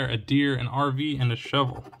campfire, a deer, an RV, and a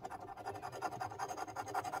shovel.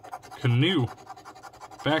 Canoe,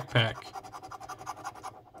 backpack,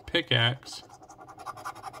 pickaxe,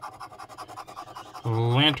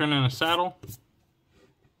 lantern and a saddle,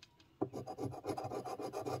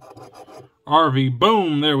 RV,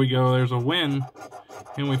 boom, there we go, there's a win.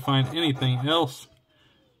 Can we find anything else?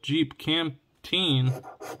 Jeep, canteen,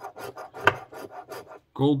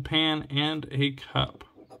 gold pan, and a cup.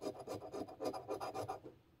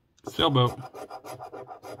 Sailboat,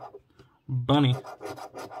 bunny,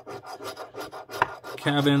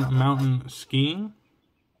 cabin, mountain, skiing,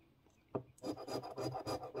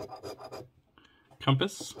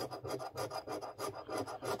 Compass.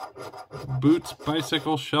 Boots,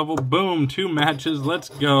 bicycle, shovel. Boom, 2 matches. Let's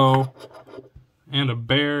go. And a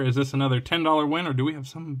bear. Is this another $10 win, or do we have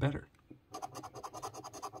something better?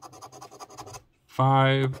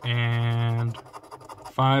 5 and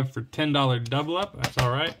 5 for $10 double up. That's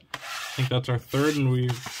all right. I think that's our third, and we're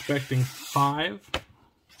expecting 5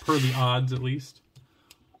 per the odds at least.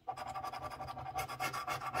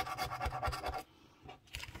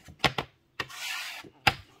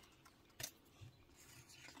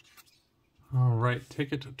 All right,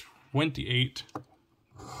 ticket 28.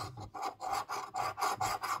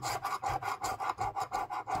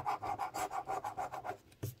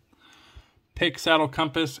 Pick, saddle,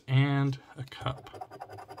 compass, and a cup.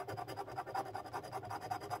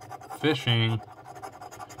 Fishing,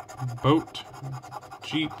 boat,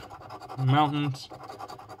 jeep, mountains,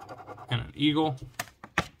 and an eagle.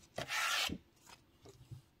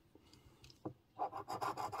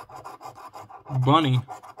 Bunny,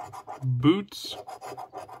 boots,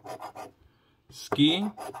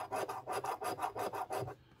 skiing,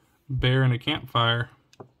 bear and a campfire,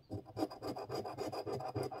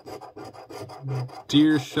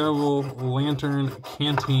 deer, shovel, lantern,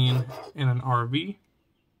 canteen, and an RV.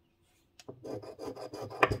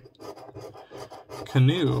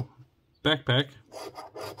 Canoe, backpack,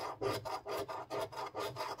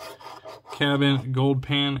 cabin, gold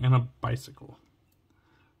pan, and a bicycle.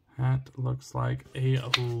 That looks like a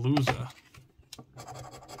loser.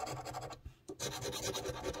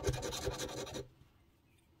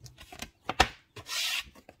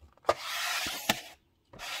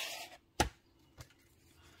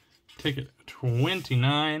 Ticket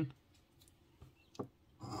 29.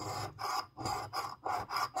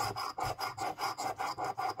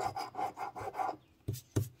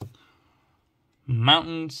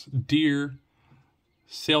 Mountains, deer,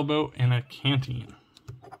 sailboat, and a canteen.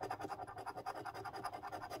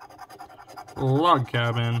 Log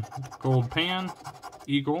cabin, gold pan,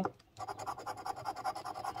 eagle,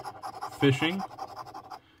 fishing,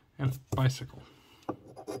 and a bicycle.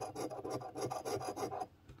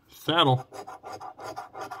 Saddle,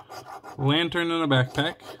 lantern and a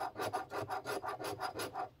backpack,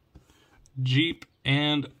 jeep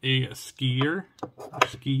and a skier,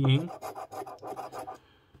 skiing,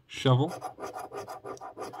 shovel,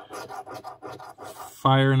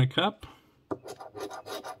 fire in a cup,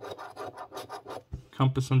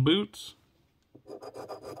 compass and boots,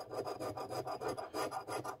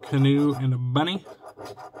 canoe and a bunny,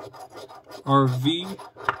 RV,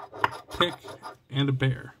 pick, and a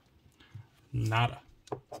bear. Nada.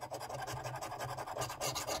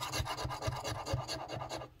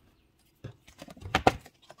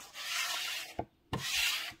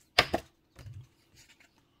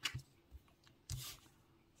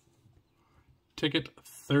 Ticket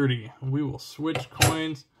 30. We will switch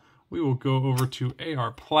coins. We will go over to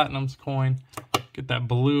AR Platinum's coin. Get that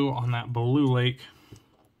blue on that blue lake.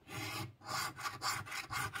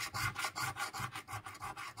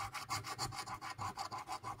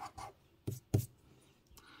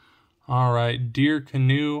 All right, deer,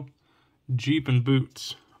 canoe, jeep, and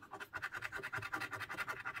boots.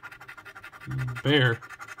 Bear,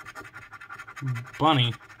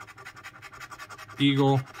 bunny,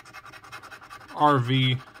 eagle,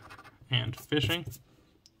 RV, and fishing.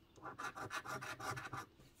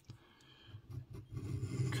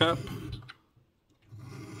 Cup,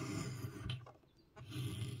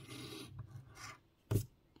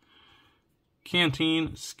 canteen,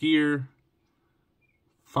 skier,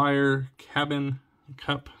 fire, cabin,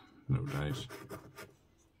 cup, no dice.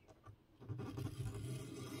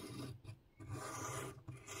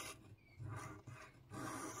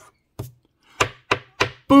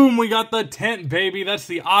 Boom, we got the tent, baby. That's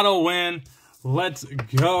the auto win. Let's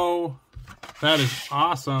go. That is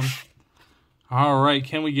awesome. All right,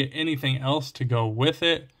 can we get anything else to go with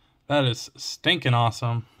it? That is stinking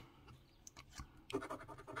awesome.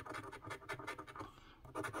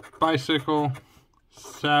 Bicycle,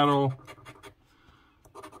 saddle,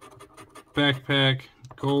 backpack,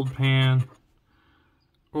 gold pan,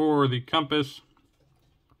 or the compass.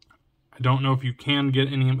 I don't know if you can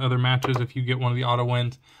get any other matches if you get one of the auto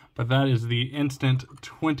wins, but that is the instant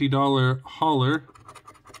 $20 hauler.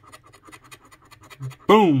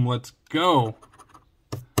 Boom, let's go.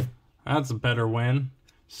 That's a better win.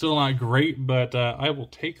 Still not great, but I will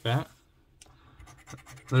take that.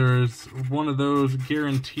 There's one of those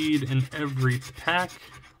guaranteed in every pack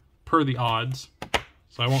per the odds.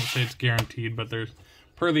 So I won't say it's guaranteed, but there's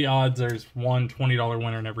per the odds, there's one $20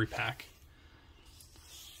 winner in every pack.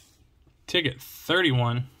 Ticket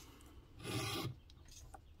 31.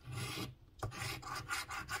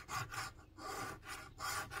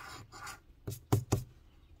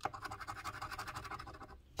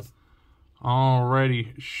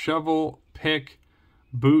 Alrighty, shovel, pick,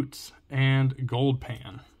 boots, and gold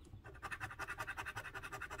pan.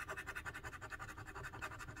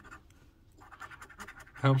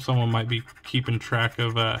 I hope someone might be keeping track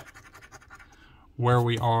of where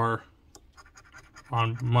we are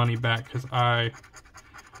on money back, because I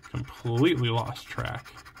completely lost track.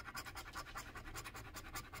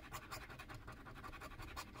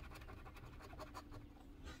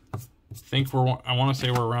 I want to say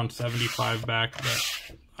we're around 75 back,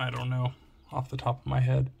 but I don't know off the top of my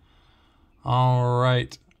head. All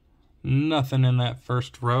right, nothing in that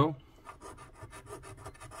first row.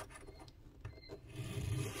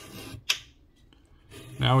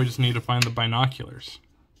 Now we just need to find the binoculars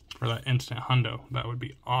for that instant hundo. That would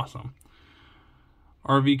be awesome.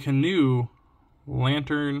 RV canoe,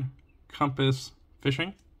 lantern, compass,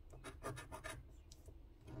 fishing.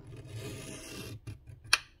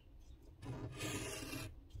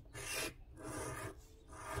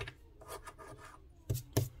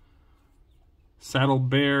 Saddle,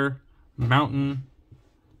 bear, mountain,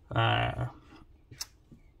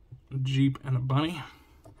 Jeep, and a bunny.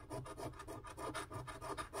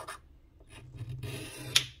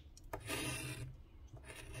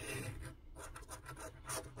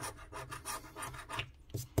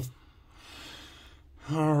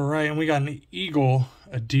 All right, and we got an eagle,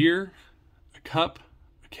 a deer, a cup,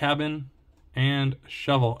 a cabin, and a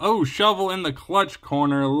shovel. Oh, shovel in the clutch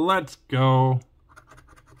corner. Let's go.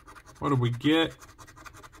 What did we get?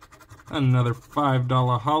 Another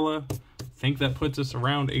 $5 holla. I think that puts us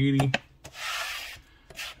around 80.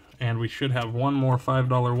 And we should have one more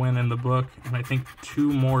 $5 win in the book. And I think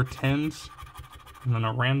 2 more 10s. And then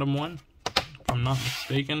a random one, if I'm not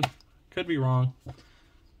mistaken. Could be wrong.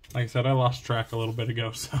 Like I said, I lost track a little bit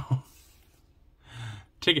ago, so.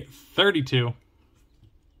 Ticket 32.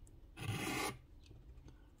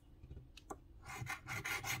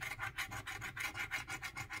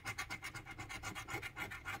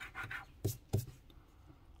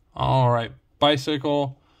 All right,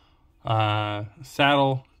 bicycle,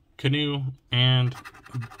 saddle, canoe, and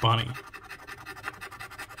bunny.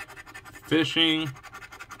 Fishing,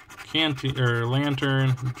 canteen or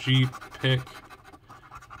lantern, Jeep, pick,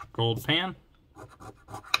 gold pan.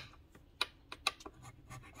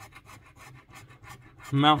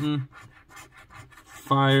 Mountain,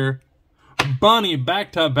 fire, bunny,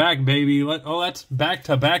 back to back, baby. Oh, that's back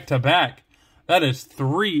to back to back. That is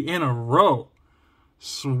 3 in a row.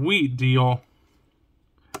 Sweet deal.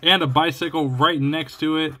 And a bicycle right next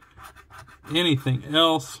to it. Anything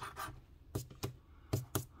else?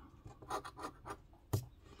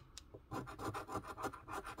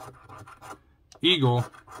 Eagle.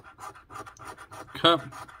 Cup.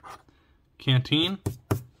 Canteen.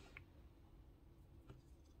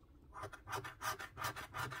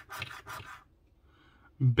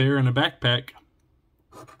 Bear in a backpack.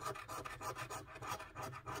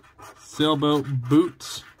 Sailboat,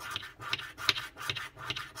 boots,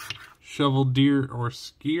 shovel, deer, or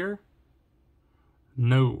skier?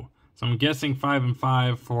 No. So I'm guessing 5 and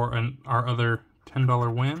 5 for our other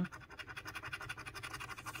 $10 win.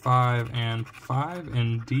 5 and 5,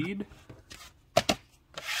 indeed. I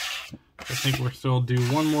think we're still due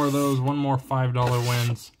one more of those, one more $5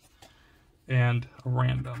 wins, and a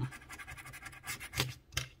random.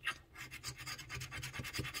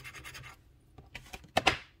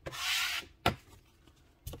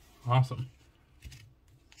 Awesome.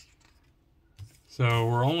 So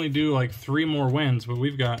we're only due like 3 more wins, but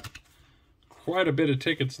we've got quite a bit of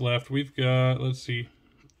tickets left. We've got, let's see,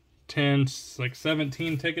 10, like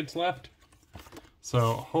 17 tickets left.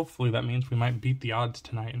 So hopefully that means we might beat the odds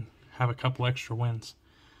tonight and have a couple extra wins.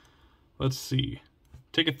 Let's see.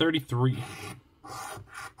 Ticket 33.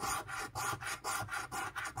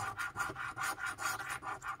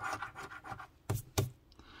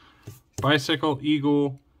 Bicycle,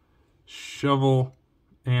 eagle, shovel,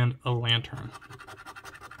 and a lantern.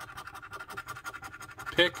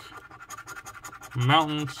 Pick,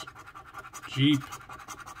 mountains, Jeep,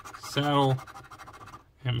 saddle,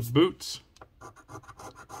 and boots.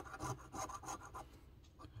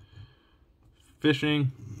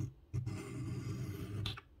 Fishing.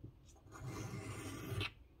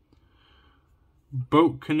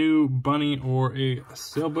 Boat, canoe, bunny, or a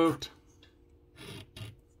sailboat.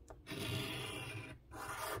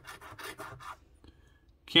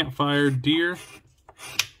 Campfire, deer,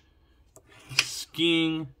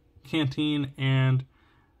 skiing, canteen, and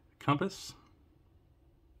compass.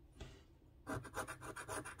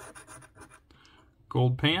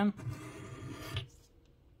 Gold pan.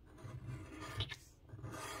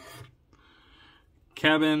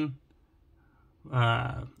 Cabin,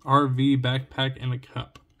 RV backpack and a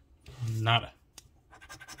cup. Nada.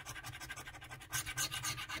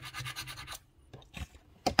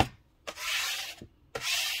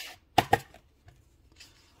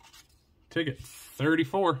 Ticket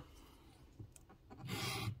 34.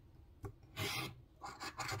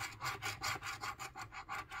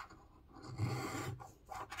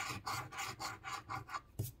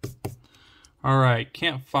 All right,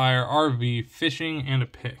 campfire, RV, fishing, and a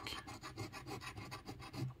pick.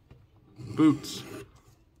 Boots.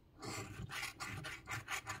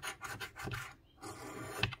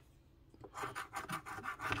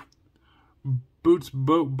 Boots,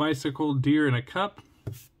 boat, bicycle, deer, and a cup.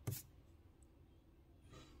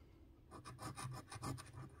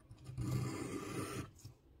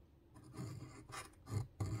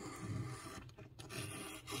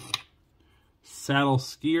 Saddle,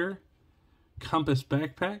 skier, compass,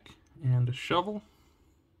 backpack, and a shovel.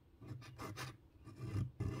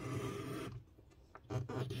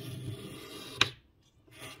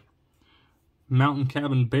 Mountain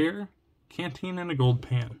cabin, bear, canteen, and a gold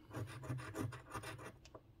pan.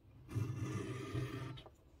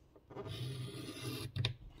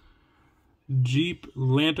 Jeep,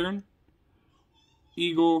 lantern,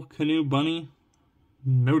 eagle, canoe, bunny,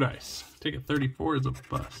 no dice. Ticket 34 is a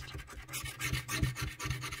bust.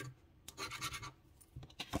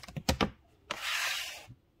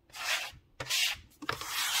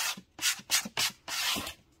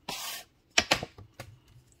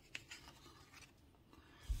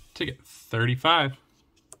 Ticket 35.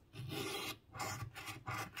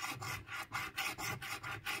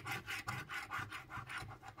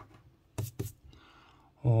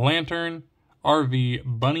 Lantern, RV,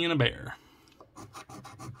 bunny, and a bear.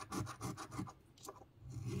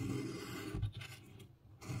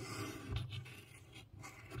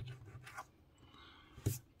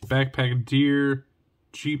 Backpack, deer,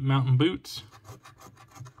 Jeep, mountain boots.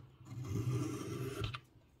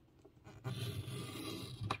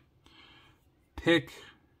 Pick,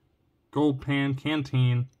 gold pan,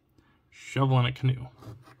 canteen, shovel, and a canoe.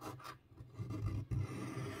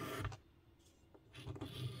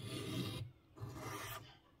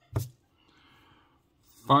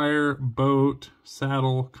 Fire, boat,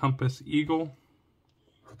 saddle, compass, eagle.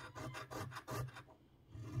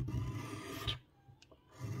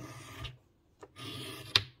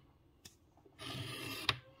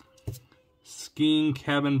 Skiing,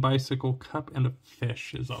 cabin, bicycle, cup, and a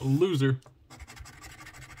fish is a loser.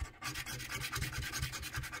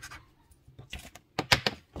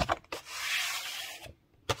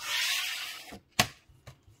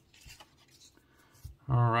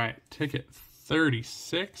 All right, ticket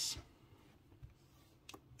 36.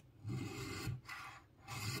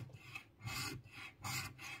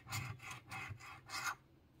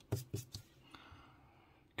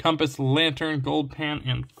 Compass, lantern, gold pan,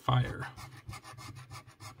 and fire.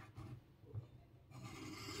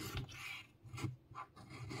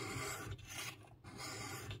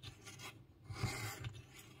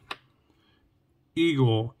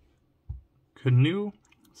 Eagle, canoe,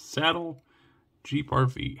 saddle, Jeep,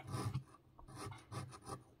 RV.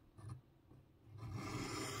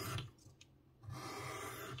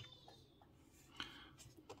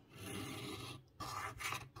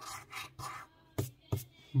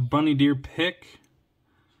 Bunny, deer, pick,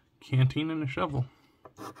 canteen, and a shovel.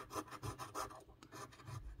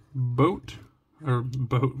 Boat, or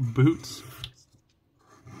boots.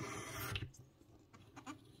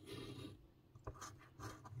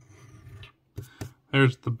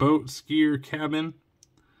 There's the boat, skier, cabin,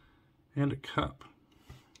 and a cup.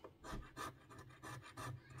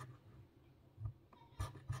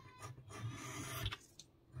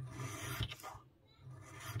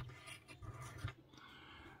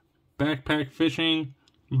 Backpack, fishing,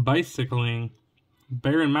 bicycling,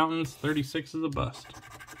 barren mountains, 36 is a bust.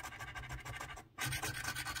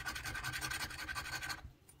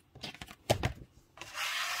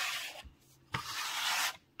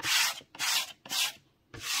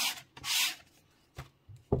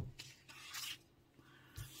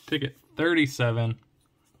 Ticket 37.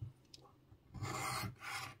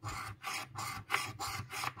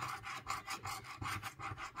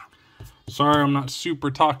 Sorry, I'm not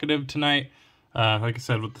super talkative tonight. Like I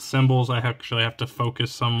said, with the symbols, I actually have to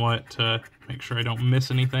focus somewhat to make sure I don't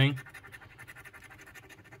miss anything.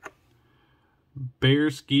 Bear,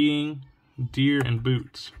 skiing, deer, and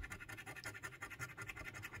boots.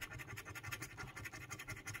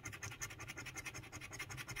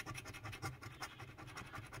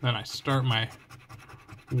 Then I start my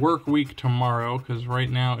work week tomorrow, because right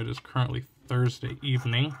now it is currently Thursday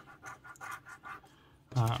evening.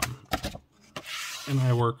 and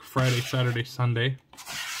I work Friday, Saturday, Sunday.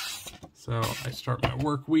 So I start my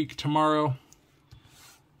work week tomorrow.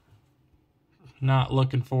 Not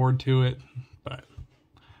looking forward to it, but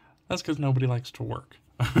that's because nobody likes to work.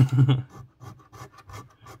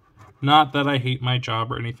 Not that I hate my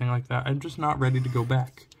job or anything like that. I'm just not ready to go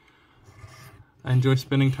back. I enjoy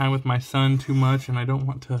spending time with my son too much, and I don't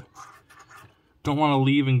want to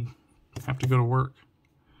leave and have to go to work.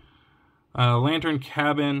 Lantern,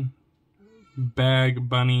 cabin, bag,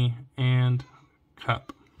 bunny, and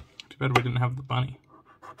cup. Too bad we didn't have the bunny.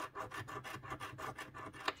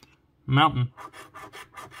 Mountain.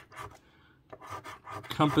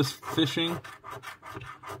 Compass, fishing.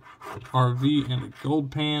 RV and a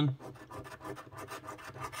gold pan.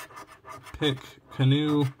 Pick,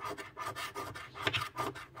 canoe.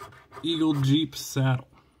 Eagle, Jeep, saddle.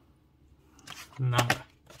 Nada.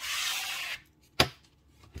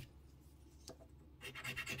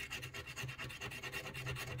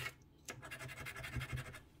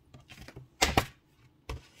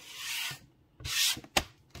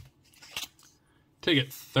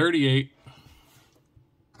 Ticket 38.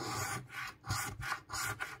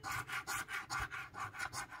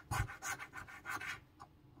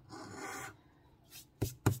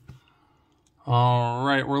 All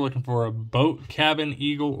right, we're looking for a boat, cabin,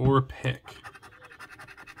 eagle, or pick.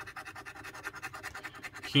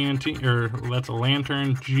 Canteen, or that's a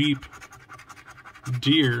lantern, Jeep,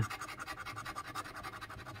 deer,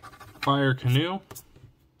 fire, canoe.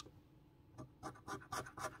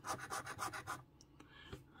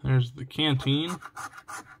 There's the canteen,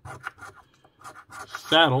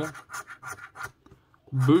 saddle,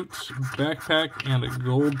 boots, backpack, and a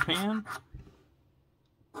gold pan.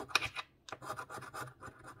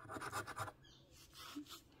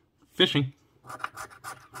 Fishing.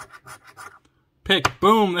 Pick.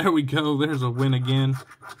 Boom. There we go. There's a win again.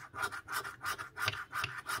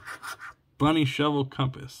 Bunny, shovel,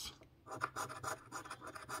 compass.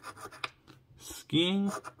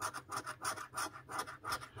 Skiing.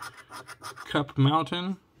 Cup,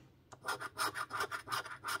 mountain.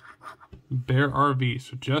 Bear, RV.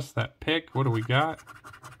 So just that pick. What do we got?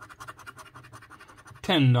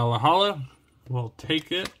 $10 holla. We'll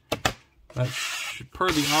take it.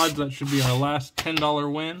 Per the odds, that should be our last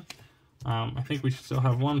 $10 win. I think we should still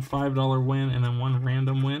have one $5 win and then one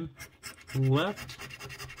random win left.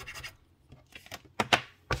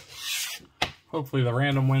 Hopefully the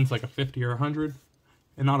random win's like a 50 or 100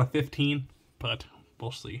 and not a 15, but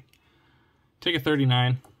we'll see. Ticket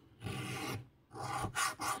 39.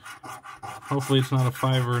 Hopefully it's not a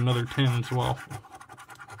 5 or another 10 as well.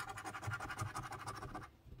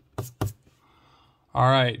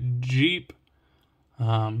 Alright, Jeep,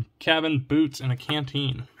 cabin, boots, and a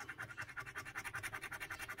canteen.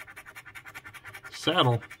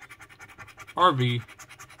 Saddle, RV,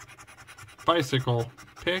 bicycle,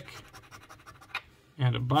 pick,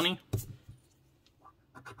 and a bunny.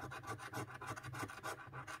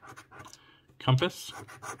 Compass,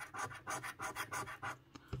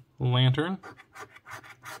 lantern,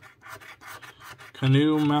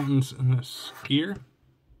 canoe, mountains, and a skier.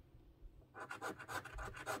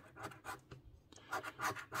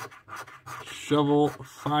 Shovel,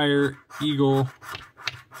 fire, eagle,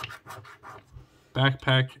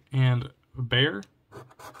 backpack, and bear.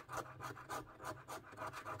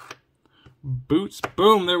 Boots.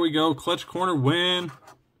 Boom, there we go. Clutch corner win.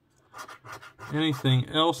 Anything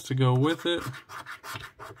else to go with it?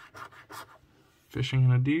 Fishing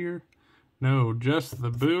and a deer. No, just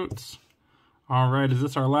the boots. Alright, is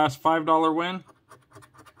this our last $5 win?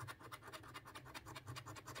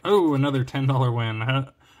 Oh, another $10 win.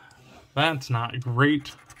 That's not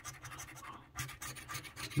great.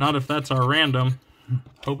 Not if that's our random.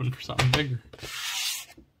 Hoping for something bigger.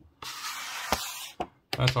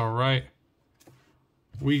 That's alright.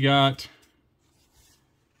 We got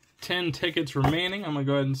 10 tickets remaining. I'm going to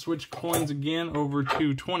go ahead and switch coins again over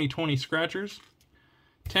to 2020 scratchers.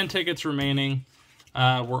 10 tickets remaining.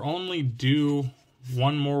 We're only due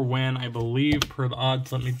one more win, I believe, per the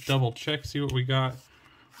odds. Let me double check, see what we got.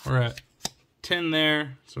 We're at 10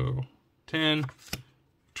 there. So 10,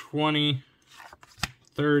 20,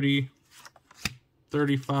 30,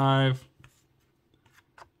 35,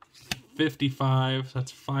 55.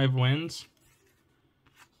 That's 5 wins.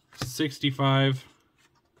 65,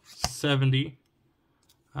 70,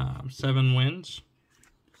 7 wins.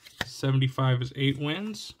 75 is 8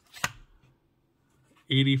 wins.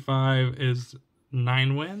 85 is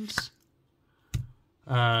 9 wins.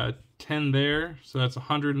 10 there, so that's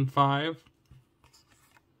 105.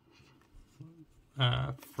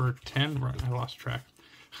 For 10, right, I lost track.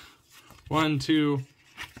 1, 2,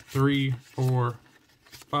 3, 4,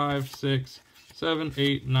 5, 6, 7,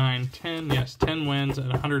 8, 9, 10. Yes, 10 wins at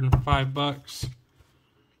 $105.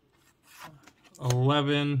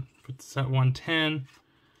 11 puts us at 110.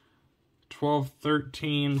 12,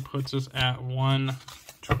 13 puts us at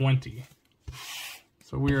 120.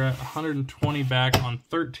 So we're at 120 back on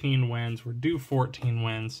 13 wins. We're due 14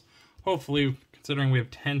 wins. Hopefully, considering we have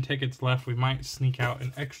 10 tickets left, we might sneak out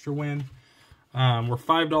an extra win. We're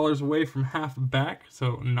 $5 away from half back,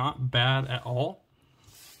 so not bad at all.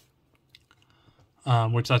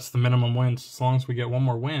 Which that's the minimum wins. As long as we get one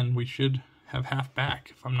more win, we should have half back,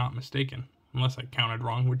 if I'm not mistaken. Unless I counted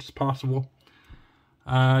wrong, which is possible.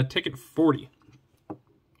 Ticket 40.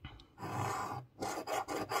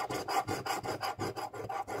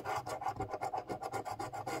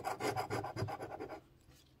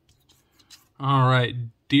 All right,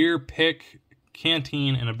 deer, pick,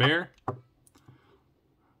 canteen, and a bear.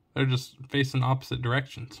 They're just facing opposite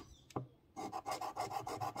directions.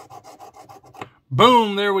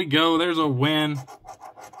 Boom, there we go. There's a win.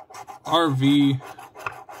 RV.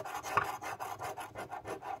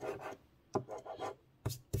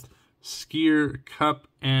 Skier, cup,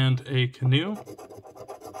 and a canoe.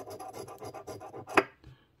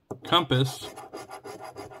 Compass.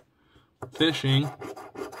 Fishing.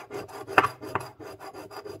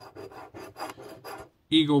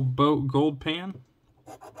 Eagle, boat, gold pan.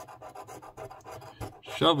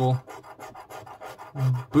 Shovel.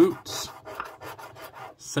 Boots.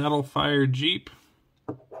 Saddle, fire, Jeep.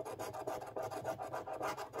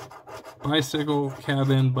 Bicycle,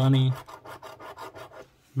 cabin, bunny.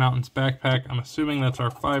 Mountains, backpack. I'm assuming that's our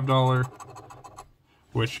 $5,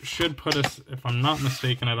 which should put us, if I'm not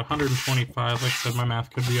mistaken, at 125. Like I said, my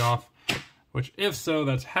math could be off. Which, if so,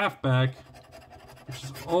 that's half back, which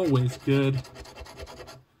is always good.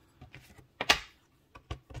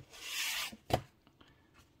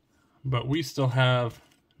 But we still have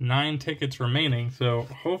 9 tickets remaining, so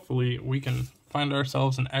hopefully we can find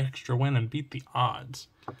ourselves an extra win and beat the odds.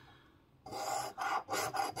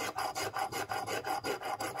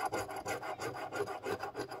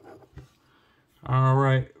 All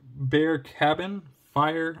right, bear, cabin,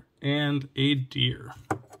 fire, and a deer.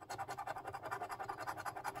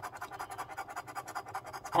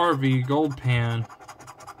 RV, gold pan.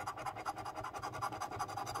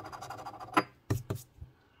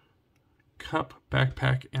 Cup,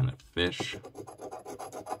 backpack, and a fish.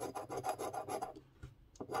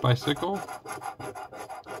 Bicycle.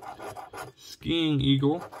 Skiing,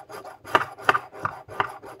 eagle.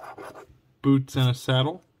 Boots and a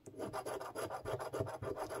saddle.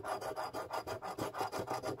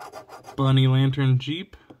 Bunny, lantern,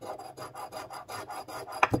 Jeep.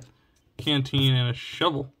 Canteen and a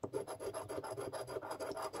shovel.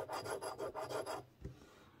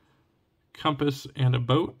 Compass and a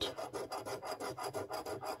boat.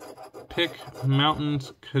 Pick,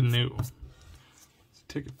 mountains, canoe.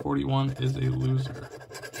 Ticket 41 is a loser.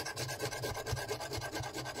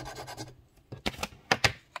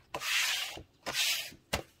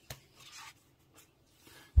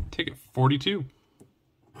 Ticket 42.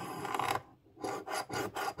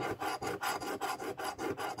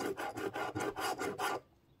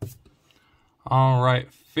 All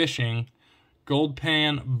right, fishing, gold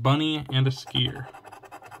pan, bunny, and a skier.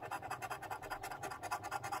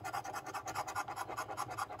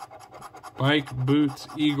 Bike, boots,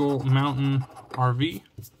 eagle, mountain, RV.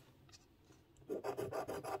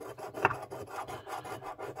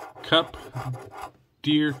 Cup,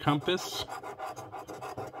 deer, compass,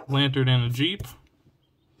 lantern, and a Jeep.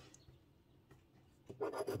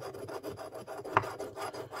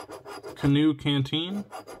 Canoe, canteen.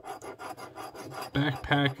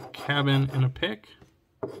 Backpack, cabin, and a pick.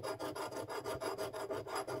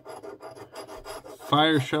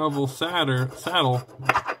 Fire, shovel, saddle.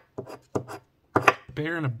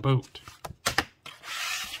 Bear, and a boat.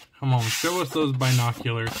 Come on, show us those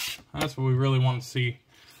binoculars. That's what we really want to see.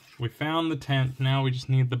 We found the tent, now we just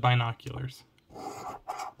need the binoculars.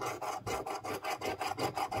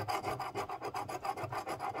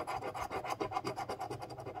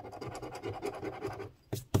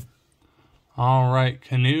 All right,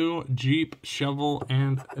 canoe, Jeep, shovel,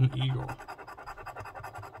 and an eagle.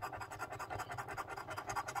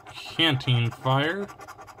 Canteen, fire,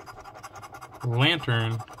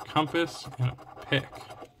 lantern, compass, and a pick.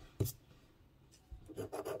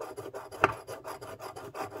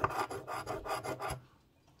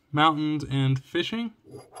 Mountains and fishing.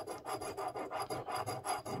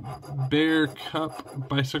 Bear, cup,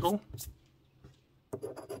 bicycle.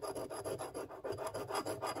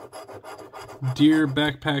 Deer,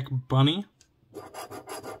 backpack, bunny.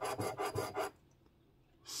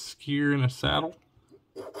 Skier in a saddle.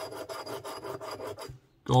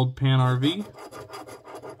 Gold Pan RV.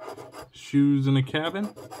 Shoes in a cabin.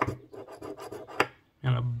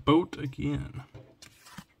 And a boat again.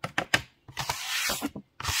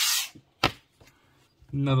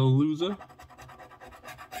 Another loser.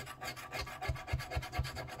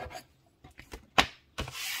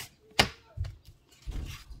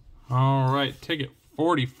 All right, ticket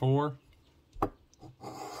 44.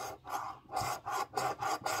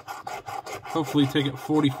 Hopefully ticket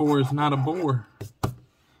 44 is not a bore.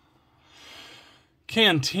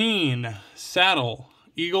 Canteen, saddle,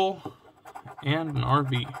 eagle, and an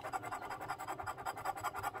RV.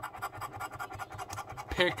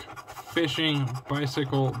 Pick, fishing,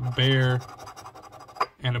 bicycle, bear,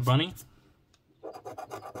 and a bunny.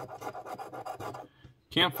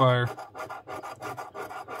 Campfire.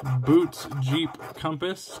 Boots, Jeep,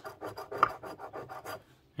 compass,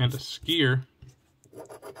 and a skier.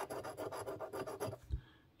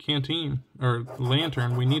 Canteen, or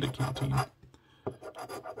lantern, we need a canteen.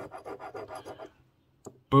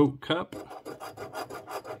 Boat cup.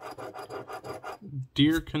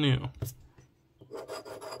 Deer canoe.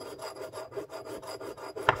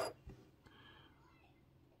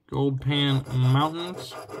 Gold Pan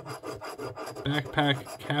mountains.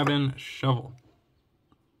 Backpack, cabin, shovel.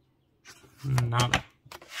 Nada.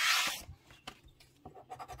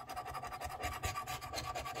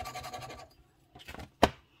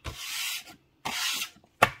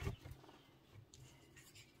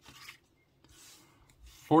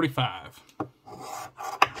 $45.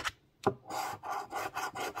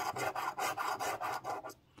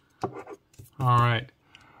 All right.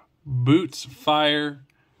 Boots, fire,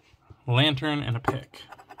 lantern, and a pick.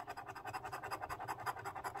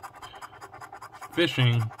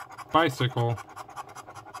 Fishing, bicycle,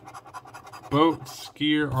 boat,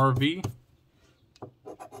 skier, RV,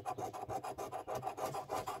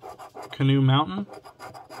 canoe, mountain,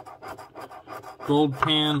 gold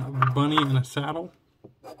pan, bunny in a saddle,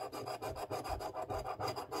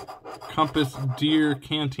 compass, deer,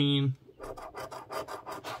 canteen,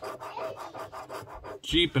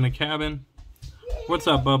 Jeep in a cabin. What's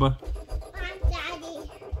up, Bubba? I'm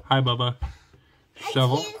Daddy. Hi, Bubba.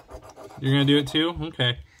 Shovel. You're gonna do it too?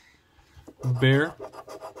 Okay. Bear.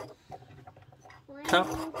 Cup.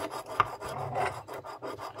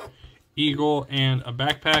 Eagle and a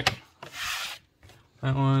backpack.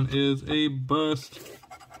 That one is a bust.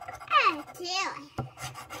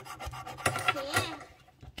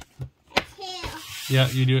 Yeah,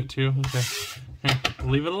 you do it too? Okay. Here,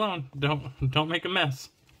 leave it alone. Don't make a mess.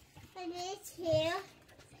 Yeah.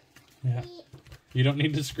 You don't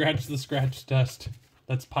need to scratch the scratch dust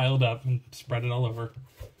that's piled up and spread it all over.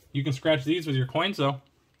 You can scratch these with your coins though.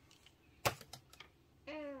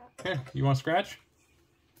 Here, you want to scratch?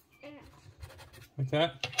 Like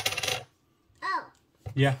that? Oh.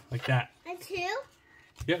 Yeah, like that. A two?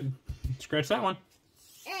 Yeah, scratch that one.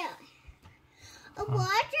 A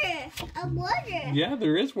water. A water. Yeah,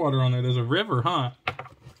 there is water on there. There's a river, huh?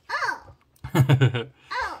 Oh. Oh.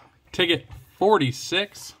 Ticket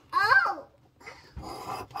 46. Oh.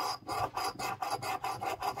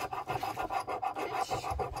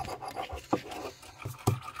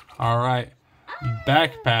 All right.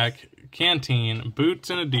 Backpack, canteen, boots,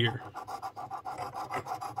 and a deer.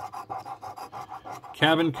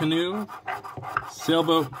 Cabin, canoe,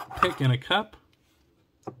 sailboat, pick, and a cup.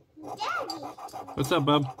 Daddy. What's up,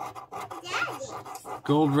 bub? Daddy.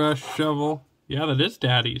 Gold rush, shovel. Yeah, that is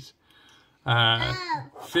Daddy's. Oh.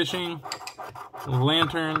 Fishing,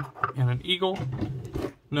 lantern, and an eagle.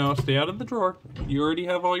 No, stay out of the drawer. You already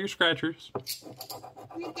have all your scratchers.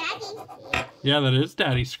 Daddy. Yeah, that is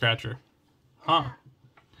Daddy's scratcher. Huh.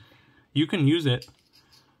 You can use it.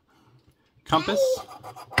 Compass.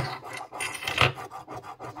 Daddy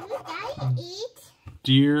eat.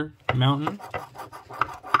 Deer, mountain.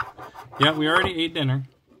 Yeah, we already ate dinner.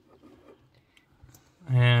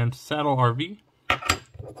 And saddle RV.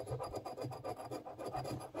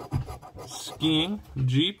 Skiing,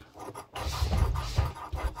 Jeep.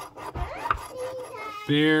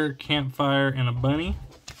 Bear, campfire, and a bunny.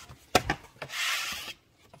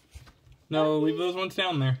 No, leave those ones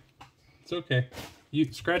down there. It's okay.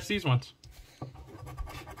 You scratch these ones.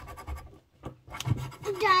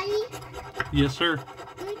 Daddy. Yes, sir.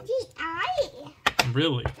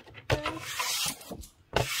 Really?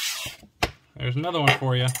 There's another one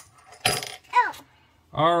for you. Oh.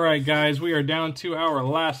 Alright, guys. We are down to our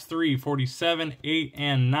last three. 47, 8,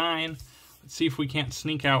 and 9. Let's see if we can't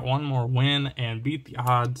sneak out one more win and beat the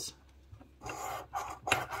odds.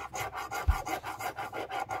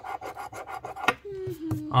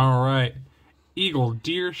 Alright. Eagle,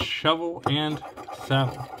 deer, shovel, and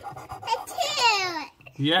saddle. A two.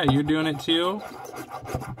 Yeah, you're doing it too?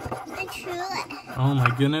 I drew it. Oh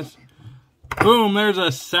my goodness. Boom, there's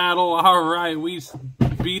a saddle. All right, we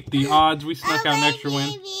beat the odds. We snuck out an extra win.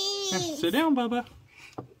 Here, sit down, Bubba.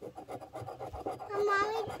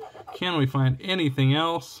 Mommy. Can we find anything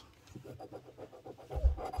else? Mommy.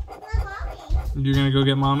 You're gonna go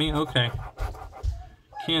get mommy? Okay.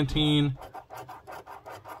 Canteen.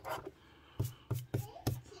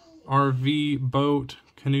 RV, boat,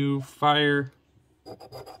 canoe, fire.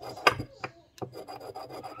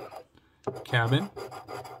 Cabin.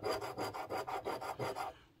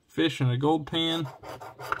 Fish in a gold pan.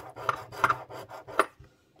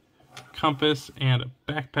 Compass and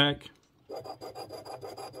a backpack.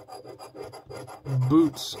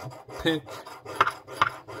 Boots, pick.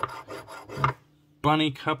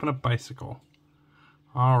 Bunny, cup, and a bicycle.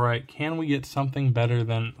 Alright, can we get something better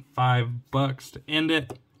than $5 to end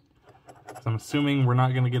it? So I'm assuming we're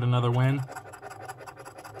not going to get another win.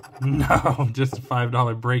 No, just a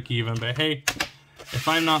 $5 break even. But hey, if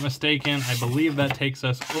I'm not mistaken, I believe that takes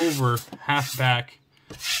us over half back,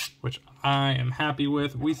 which I am happy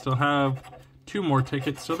with. We still have 2 more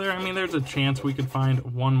tickets. So there's a chance we could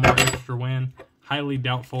find one more extra win. Highly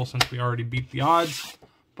doubtful since we already beat the odds,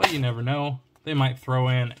 but you never know. They might throw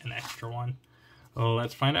in an extra one. Oh,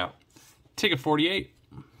 let's find out. Ticket 48.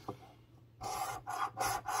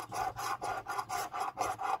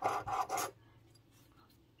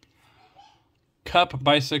 Cup,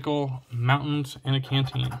 bicycle, mountains, and a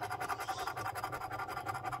canteen.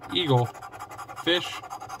 Eagle, fish,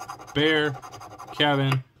 bear,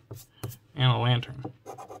 cabin, and a lantern.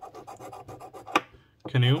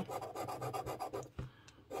 Canoe,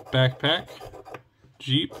 backpack,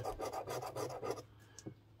 jeep,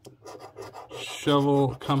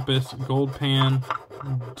 shovel, compass, gold pan,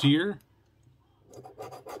 deer,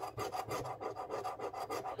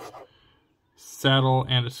 saddle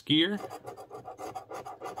and a skier,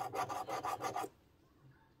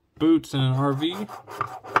 boots and an RV,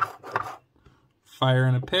 fire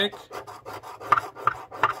and a pick,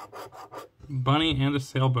 bunny and a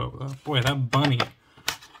sailboat. Oh, boy, that bunny.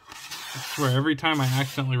 I swear, every time I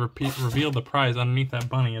accidentally reveal the prize underneath that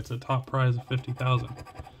bunny, it's a top prize of $50,000.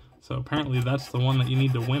 So apparently that's the one that you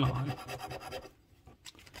need to win on.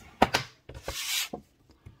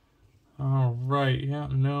 Alright, yeah,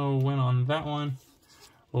 no win on that one.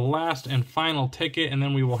 Last and final ticket, and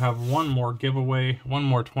then we will have one more giveaway, one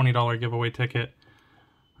more $20 giveaway ticket.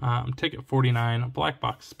 Ticket 49, black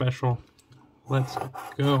box special. Let's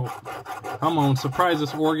go. Come on, surprise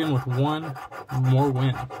us, Oregon, with one more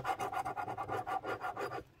win.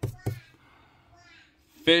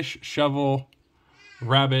 Fish, shovel,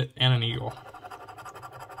 rabbit, and an eagle.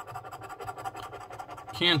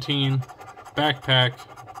 Canteen, backpack,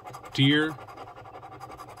 deer,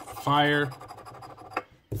 fire,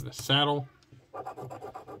 and a saddle,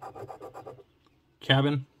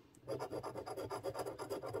 cabin,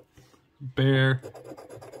 bear,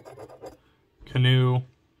 canoe,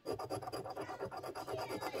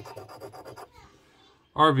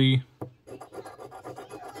 RV,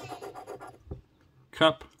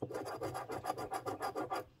 cup,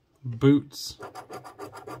 boots,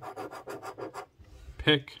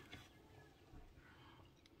 pick,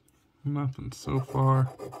 nothing so far,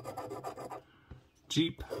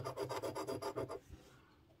 jeep,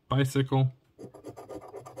 bicycle,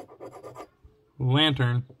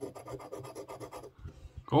 lantern,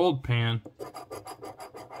 gold pan,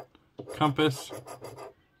 compass,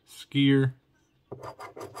 skier,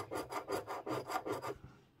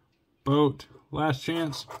 boat, last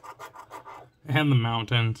chance, and the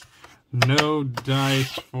mountains. No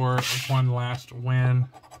dice for one last win.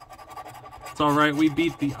 It's alright, we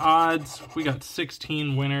beat the odds. We got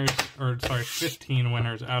 15 winners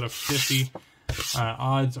out of 50.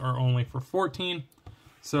 Odds are only for 14,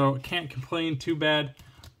 so can't complain too bad.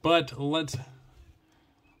 But let's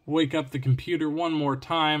wake up the computer one more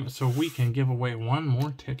time so we can give away one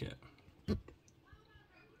more ticket.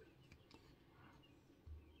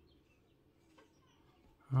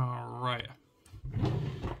 Alright.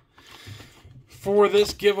 For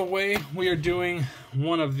this giveaway, we are doing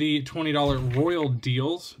one of the $20 Royal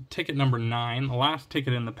Deals, ticket number 9, the last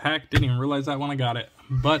ticket in the pack. Didn't even realize that when I got it.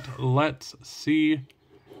 But let's see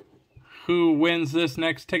who wins this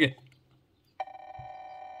next ticket.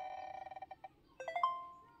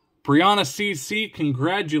 Brianna CC,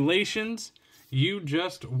 congratulations. You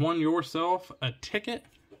just won yourself a ticket.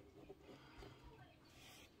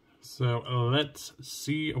 So let's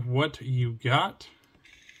see what you got.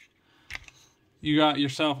 You got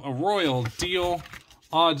yourself a Royal Deal.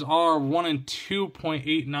 Odds are 1 in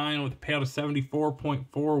 2.89 with a payout of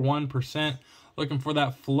 74.41%. looking for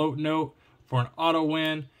that float note for an auto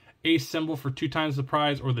win, ace symbol for 2 times the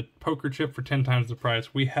prize, or the poker chip for 10 times the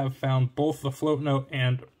prize. We have found both the float note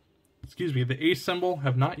and, the ace symbol.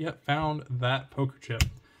 Have not yet found that poker chip.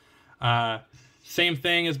 Same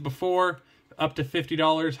thing as before, up to $50,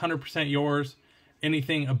 100% yours.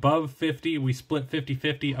 Anything above 50, we split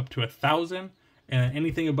 50-50 up to 1,000. And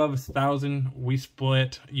anything above 1,000, we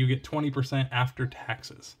split, you get 20% after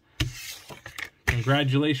taxes.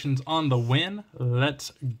 Congratulations on the win.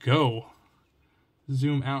 Let's go.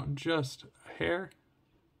 Zoom out just a hair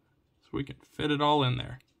so we can fit it all in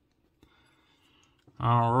there.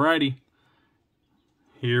 Alrighty.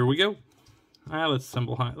 Here we go. Let's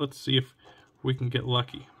symbol high. Let's see if we can get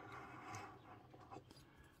lucky.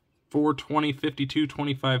 4, 20, 52,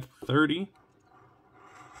 25, 30.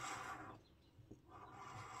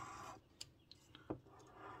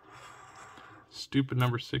 Stupid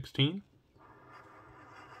number 16.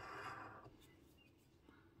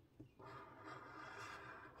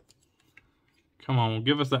 Come on,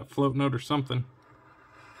 give us that float note or something.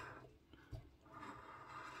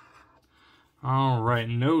 Alright,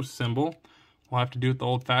 no symbol. We'll have to do it the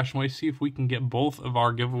old-fashioned way. See if we can get both of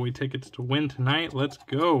our giveaway tickets to win tonight. Let's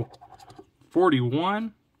go.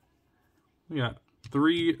 41. We got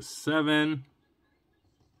 3, 7.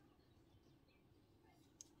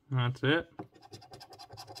 That's it.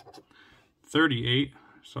 38.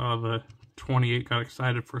 Saw the 28, got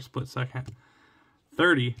excited for a split second.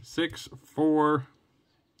 30, 6, 4,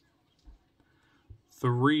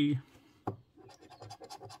 3,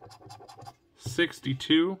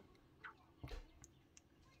 62,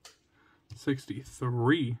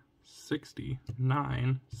 63,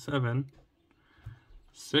 69, 7,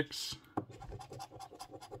 6,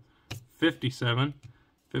 57,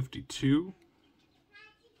 52,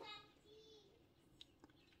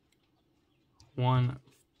 1,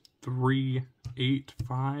 3, 8,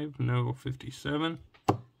 5, no, 57.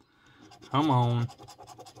 Come on.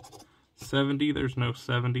 70, there's no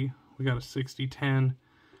 70. We got a 60, 10,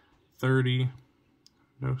 30,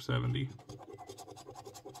 no 70.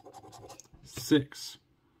 6,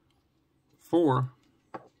 4,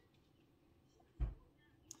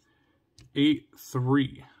 8,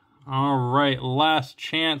 3. All right, last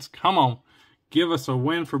chance. Come on. Give us a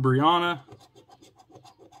win for Brianna.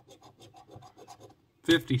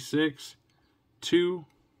 56, 2,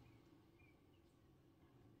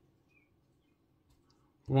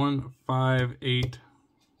 1, 5, 8,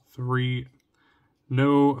 3,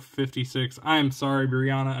 no 56. I'm sorry,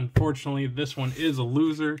 Brianna. Unfortunately, this one is a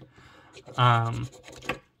loser.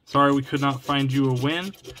 Sorry we could not find you a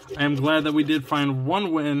win. I am glad that we did find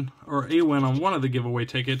one win, or a win on one of the giveaway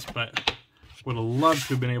tickets, but would have loved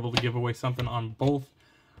to have been able to give away something on both.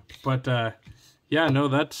 But, yeah, no,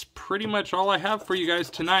 that's pretty much all I have for you guys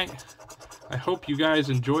tonight. I hope you guys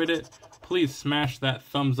enjoyed it. Please smash that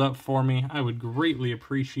thumbs up for me. I would greatly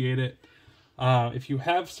appreciate it. If you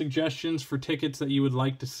have suggestions for tickets that you would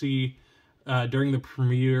like to see during the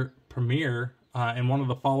premiere in one of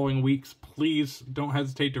the following weeks, please don't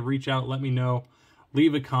hesitate to reach out. Let me know.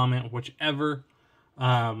 Leave a comment, whichever.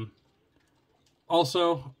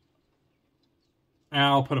 Also,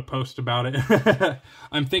 I'll put a post about it.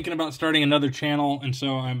 I'm thinking about starting another channel, and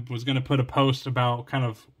so I was going to put a post about kind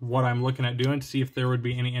of what I'm looking at doing to see if there would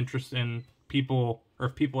be any interest in people, or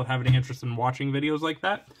if people would have any interest in watching videos like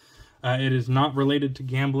that. It is not related to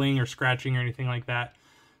gambling or scratching or anything like that.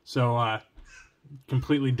 So,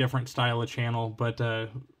 completely different style of channel, but I'd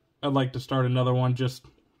like to start another one, just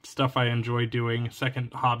stuff I enjoy doing,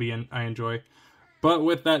 second hobby I enjoy. But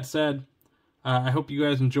with that said, I hope you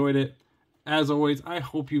guys enjoyed it. As always, I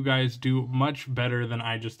hope you guys do much better than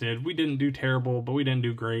I just did. We didn't do terrible, but we didn't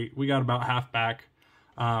do great. We got about half back.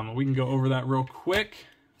 We can go over that real quick.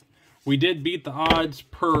 We did beat the odds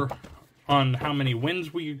on how many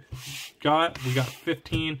wins we got. We got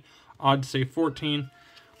 15. Odds say 14.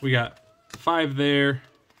 We got 5 there.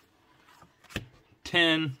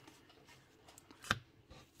 10.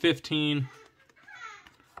 15.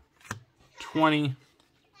 20.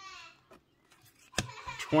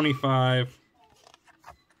 25,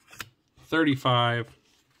 35,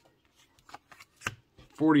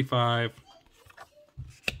 45,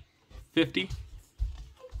 50,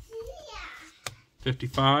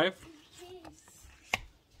 55,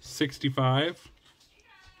 65,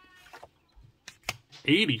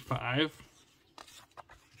 85,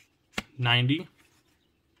 90,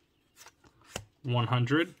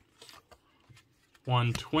 100,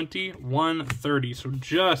 120, 130. So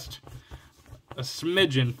just a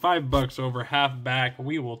smidgen, $5 over half back.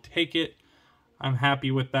 We will take it. I'm happy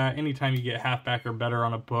with that. Anytime you get half back or better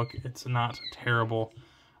on a book, it's not terrible.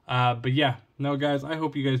 But yeah, no guys, I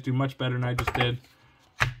hope you guys do much better than I just did.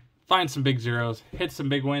 Find some big zeros, hit some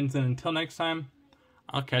big wins, and until next time,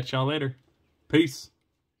 I'll catch y'all later. Peace.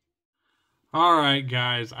 Alright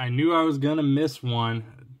guys, I knew I was gonna miss one,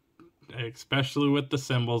 especially with the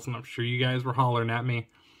symbols, and I'm sure you guys were hollering at me.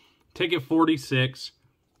 Ticket 46,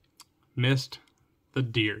 missed the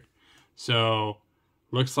deer. So,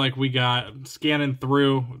 looks like we got scanning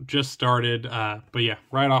through, just started, but yeah,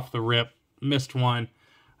 right off the rip, missed one.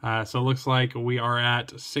 So it looks like we are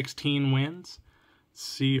at 16 wins. Let's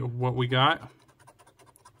see what we got.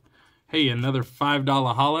 Hey, another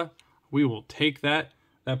 $5 holla. We will take that.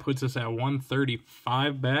 That puts us at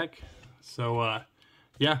 135 back. So,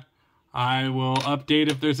 yeah, I will update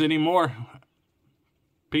if there's any more.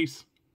 Peace.